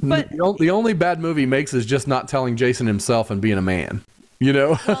the only bad move he makes is just not telling Jason himself and being a man.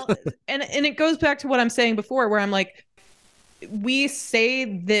 Well, and it goes back to what I'm saying before, where I'm like, we say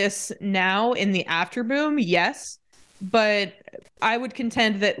this now in the afterboom, yes, but I would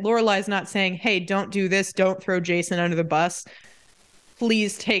contend that Lorelai's not saying, hey, don't do this, don't throw Jason under the bus,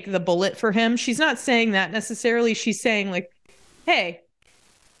 please take the bullet for him. She's not saying that necessarily. She's saying like, hey,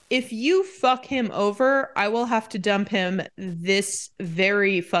 if you fuck him over, I will have to dump him this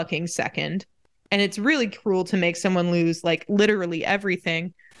very fucking second. And it's really cruel to make someone lose like literally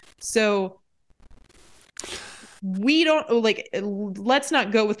everything. So we don't like, let's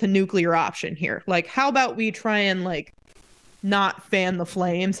not go with the nuclear option here. Like, how about we try and like not fan the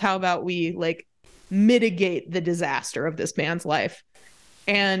flames? How about we like mitigate the disaster of this man's life?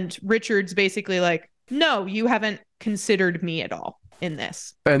 And Richard's basically like, no, you haven't considered me at all in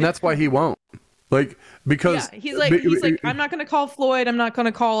this. And that's why he won't. Like, because he's like, I'm not going to call Floyd. I'm not going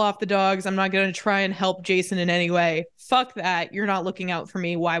to call off the dogs. I'm not going to try and help Jason in any way. Fuck that. You're not looking out for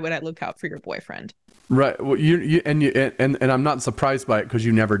me. Why would I look out for your boyfriend? Right. Well, and I'm not surprised by it because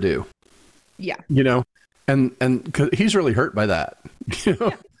you never do. Yeah. And cause he's really hurt by that,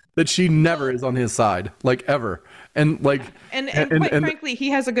 that she never is on his side, like ever. And like, and quite frankly, he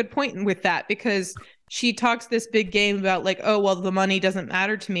has a good point with that because she talks this big game about like, oh, well, the money doesn't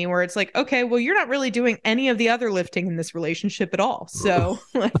matter to me, where it's like, okay, well, you're not really doing any of the other lifting in this relationship at all. So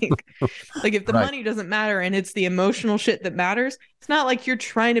like if the money doesn't matter and it's the emotional shit that matters, it's not like you're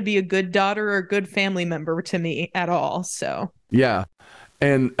trying to be a good daughter or a good family member to me at all. So yeah.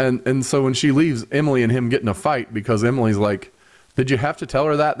 And so when she leaves, Emily and him get in a fight because Emily's like, did you have to tell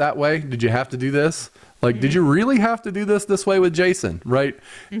her that way? Did you have to do this? Like, did you really have to do this way with Jason? Right.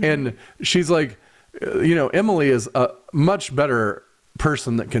 And she's like, Emily is a much better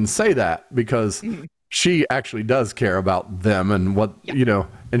person that can say that because she actually does care about them and what,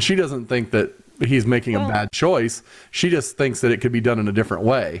 and she doesn't think that he's making a bad choice. She just thinks that it could be done in a different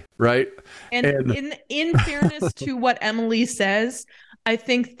way. Right. And in fairness to what Emily says, I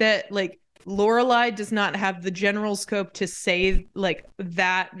think that like Lorelai does not have the general scope to say like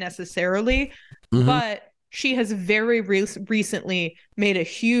that necessarily, but she has very recently made a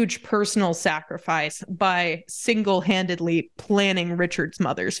huge personal sacrifice by single-handedly planning Richard's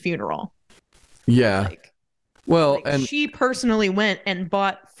mother's funeral. Yeah. And she personally went and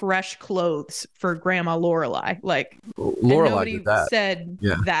bought fresh clothes for Grandma Lorelai. Like, Lorelai did that. Said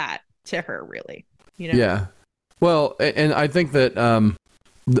that to her, really. Yeah. Well, and I think that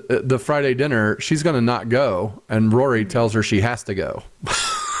the Friday dinner, she's going to not go, and Rory tells her she has to go.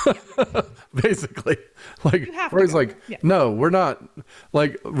 Basically, Like You have to Rory's go. like, Yeah. no, we're not.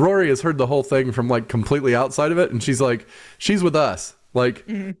 Like Rory has heard the whole thing from like completely outside of it, and she's like, she's with us. Like,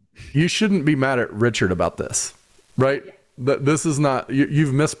 you shouldn't be mad at Richard about this, right? This is not,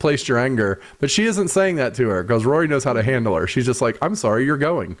 you've misplaced your anger. But she isn't saying that to her because Rory knows how to handle her. She's just like, I'm sorry, you're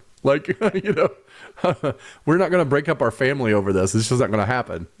going. Like, you know, we're not going to break up our family over this. It's just not going to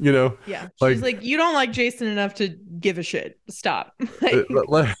happen, you know? Yeah. She's like, you don't like Jason enough to give a shit. Stop.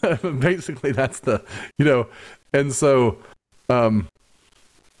 Like, basically that's the, you know, and so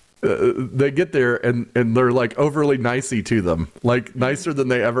they get there and they're like overly nicey to them, like nicer than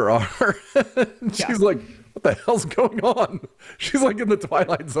they ever are. She's like, what the hell's going on? She's like in the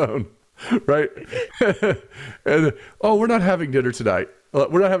Twilight Zone, right? And oh, we're not having dinner tonight.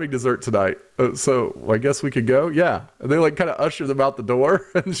 We're not having dessert tonight. So I guess we could go. Yeah. And they like kind of usher them out the door.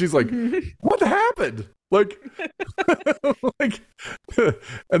 And she's like, what happened? Like, like,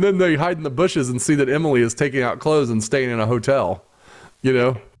 and then they hide in the bushes and see that Emily is taking out clothes and staying in a hotel, you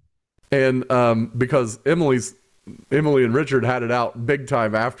know? And because Emily and Richard had it out big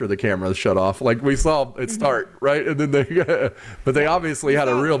time after the cameras shut off. Like we saw it start, right? And then but they obviously had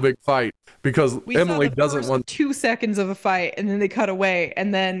a real big fight because Emily doesn't want 2 seconds of a fight, and then they cut away,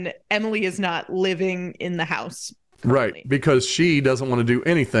 and then Emily is not living in the house. Currently. Right, because she doesn't want to do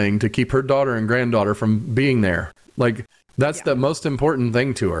anything to keep her daughter and granddaughter from being there. Like that's the most important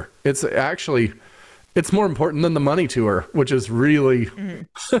thing to her. It's actually, it's more important than the money to her, which is really, you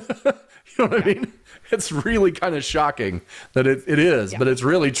know what I mean? It's really kind of shocking that it is, but it's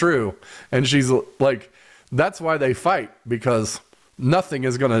really true. And she's like, that's why they fight, because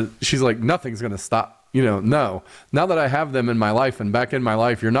she's like, nothing's going to stop. You know, no, now that I have them in my life and back in my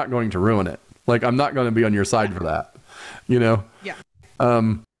life, you're not going to ruin it. Like, I'm not going to be on your side for that, you know? Yeah.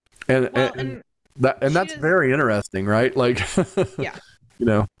 And that's very interesting, right? Like, yeah, you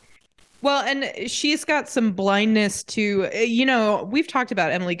know? Well, and she's got some blindness to, you know, we've talked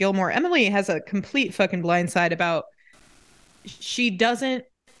about Emily Gilmore. Emily has a complete fucking blind side about, she doesn't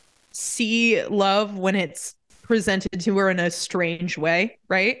see love when it's presented to her in a strange way,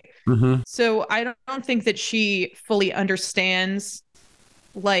 right? Mm-hmm. So I don't think that she fully understands,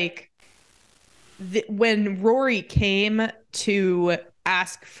 like, when Rory came to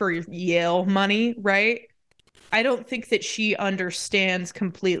ask for Yale money, right? I don't think that she understands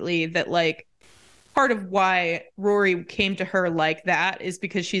completely that, like, part of why Rory came to her like that is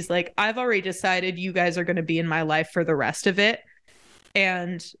because she's like, I've already decided you guys are going to be in my life for the rest of it.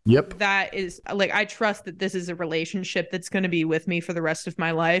 And that is like, I trust that this is a relationship that's going to be with me for the rest of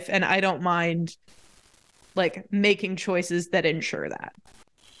my life. And I don't mind, like, making choices that ensure that.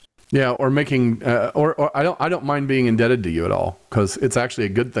 Yeah. Or making, or I don't mind being indebted to you at all, because it's actually a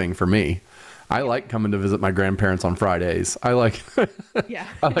good thing for me. I like coming to visit my grandparents on Fridays. I like, yeah.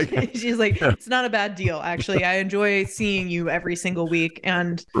 She's like, it's not a bad deal, actually. I enjoy seeing you every single week.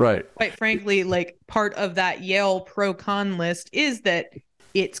 And quite frankly, like, part of that Yale pro-con list is that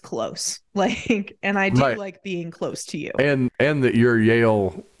it's close. Like, and I do like being close to you. And that you're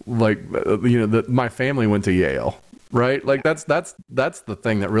Yale, like, you know, that my family went to Yale, right? Like that's the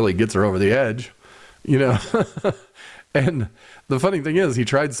thing that really gets her over the edge, you know? And the funny thing is, he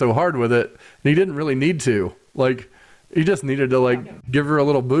tried so hard with it, and he didn't really need to. Like, he just needed to, like, give her a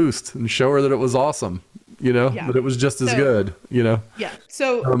little boost and show her that it was awesome, you know, that it was just as good, you know? Yeah.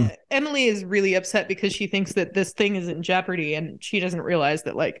 So Emily is really upset because she thinks that this thing is in jeopardy, and she doesn't realize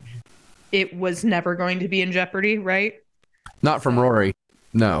that, like, it was never going to be in jeopardy, right? Not from Rory.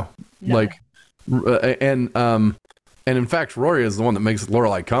 No. Like, and in fact, Rory is the one that makes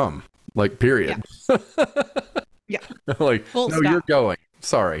Lorelai come, like, period. Yeah. Yeah. Like, full no, stop. You're going.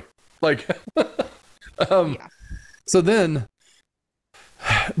 Sorry. Like, so then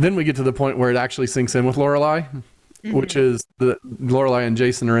we get to the point where it actually sinks in with Lorelai, which is the Lorelai and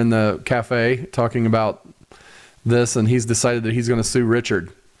Jason are in the cafe talking about this, and he's decided that he's going to sue Richard.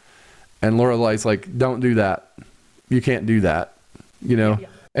 And Lorelai's like, don't do that. You can't do that. You know? Yeah.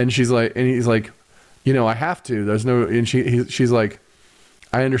 And she's like, and he's like, you know, I have to. There's no, and she's like,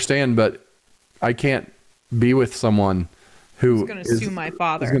 I understand, but I can't be with someone who is going to sue my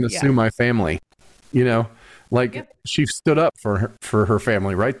father. Is going to sue my family. You know, like she stood up for her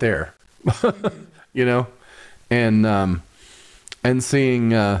family right there. You know, and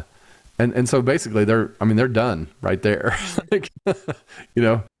seeing and so basically they're done right there. Like, you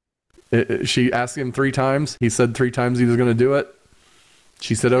know, she asked him 3 times. He said 3 times he was going to do it.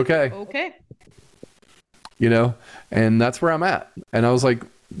 She said okay. Okay. You know, and that's where I'm at. And I was like,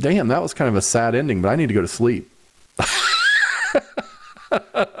 damn, that was kind of a sad ending, but I need to go to sleep.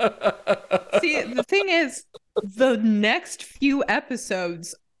 See, the thing is, the next few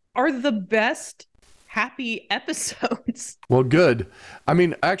episodes are the best happy episodes. Well, good. I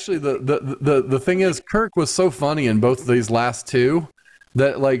mean, actually, the thing is, Kirk was so funny in both of these last two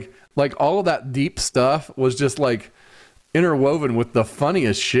that like all of that deep stuff was just like interwoven with the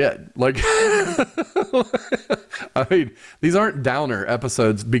funniest shit. Like, I mean, these aren't downer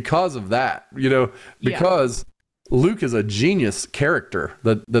episodes because of that, because Luke is a genius character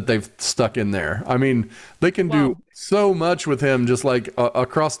that they've stuck in there. I mean, they can do so much with him just like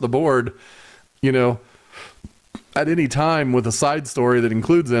across the board, at any time with a side story that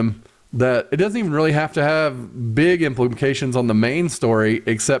includes him, that it doesn't even really have to have big implications on the main story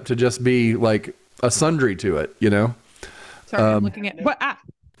except to just be like a sundry to it, Sorry, I'm looking at what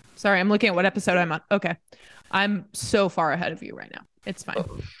sorry, I'm looking at what episode I'm on. Okay. I'm so far ahead of you right now. It's fine.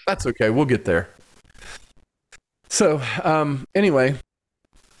 That's okay. We'll get there. So, anyway,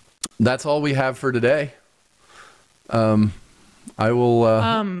 that's all we have for today. I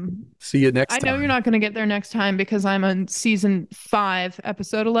will see you next time. I know you're not going to get there next time because I'm on season 5,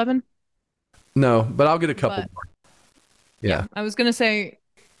 episode 11. No, but I'll get a couple more. Yeah. I was going to say,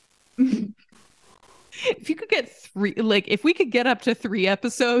 if you could get 3, like if we could get up to 3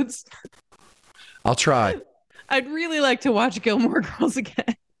 episodes, I'll try. I'd really like to watch Gilmore Girls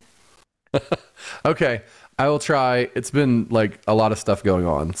again. Okay, I will try. It's been like a lot of stuff going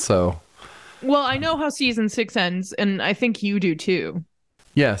on, so. Well, I know how season 6 ends, and I think you do too.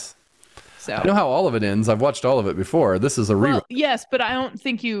 Yes. So I know how all of it ends. I've watched all of it before. This is a rerun. Well, yes, but I don't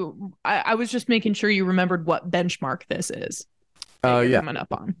think you. I was just making sure you remembered what benchmark this is. Yeah. Coming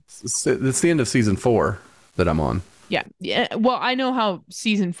up on. It's the end of season 4 that I'm on. Yeah. Yeah. Well, I know how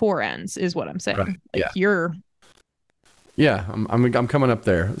season 4 ends, is what I'm saying. Right. Like Yeah. you're. Yeah, I'm coming up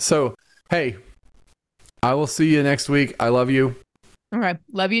there. So, hey, I will see you next week. I love you. Okay.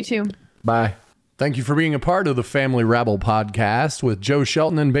 Love you too. Bye. Thank you for being a part of the Family Rabble podcast with Joe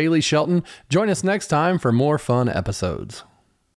Shelton and Bailey Shelton. Join us next time for more fun episodes.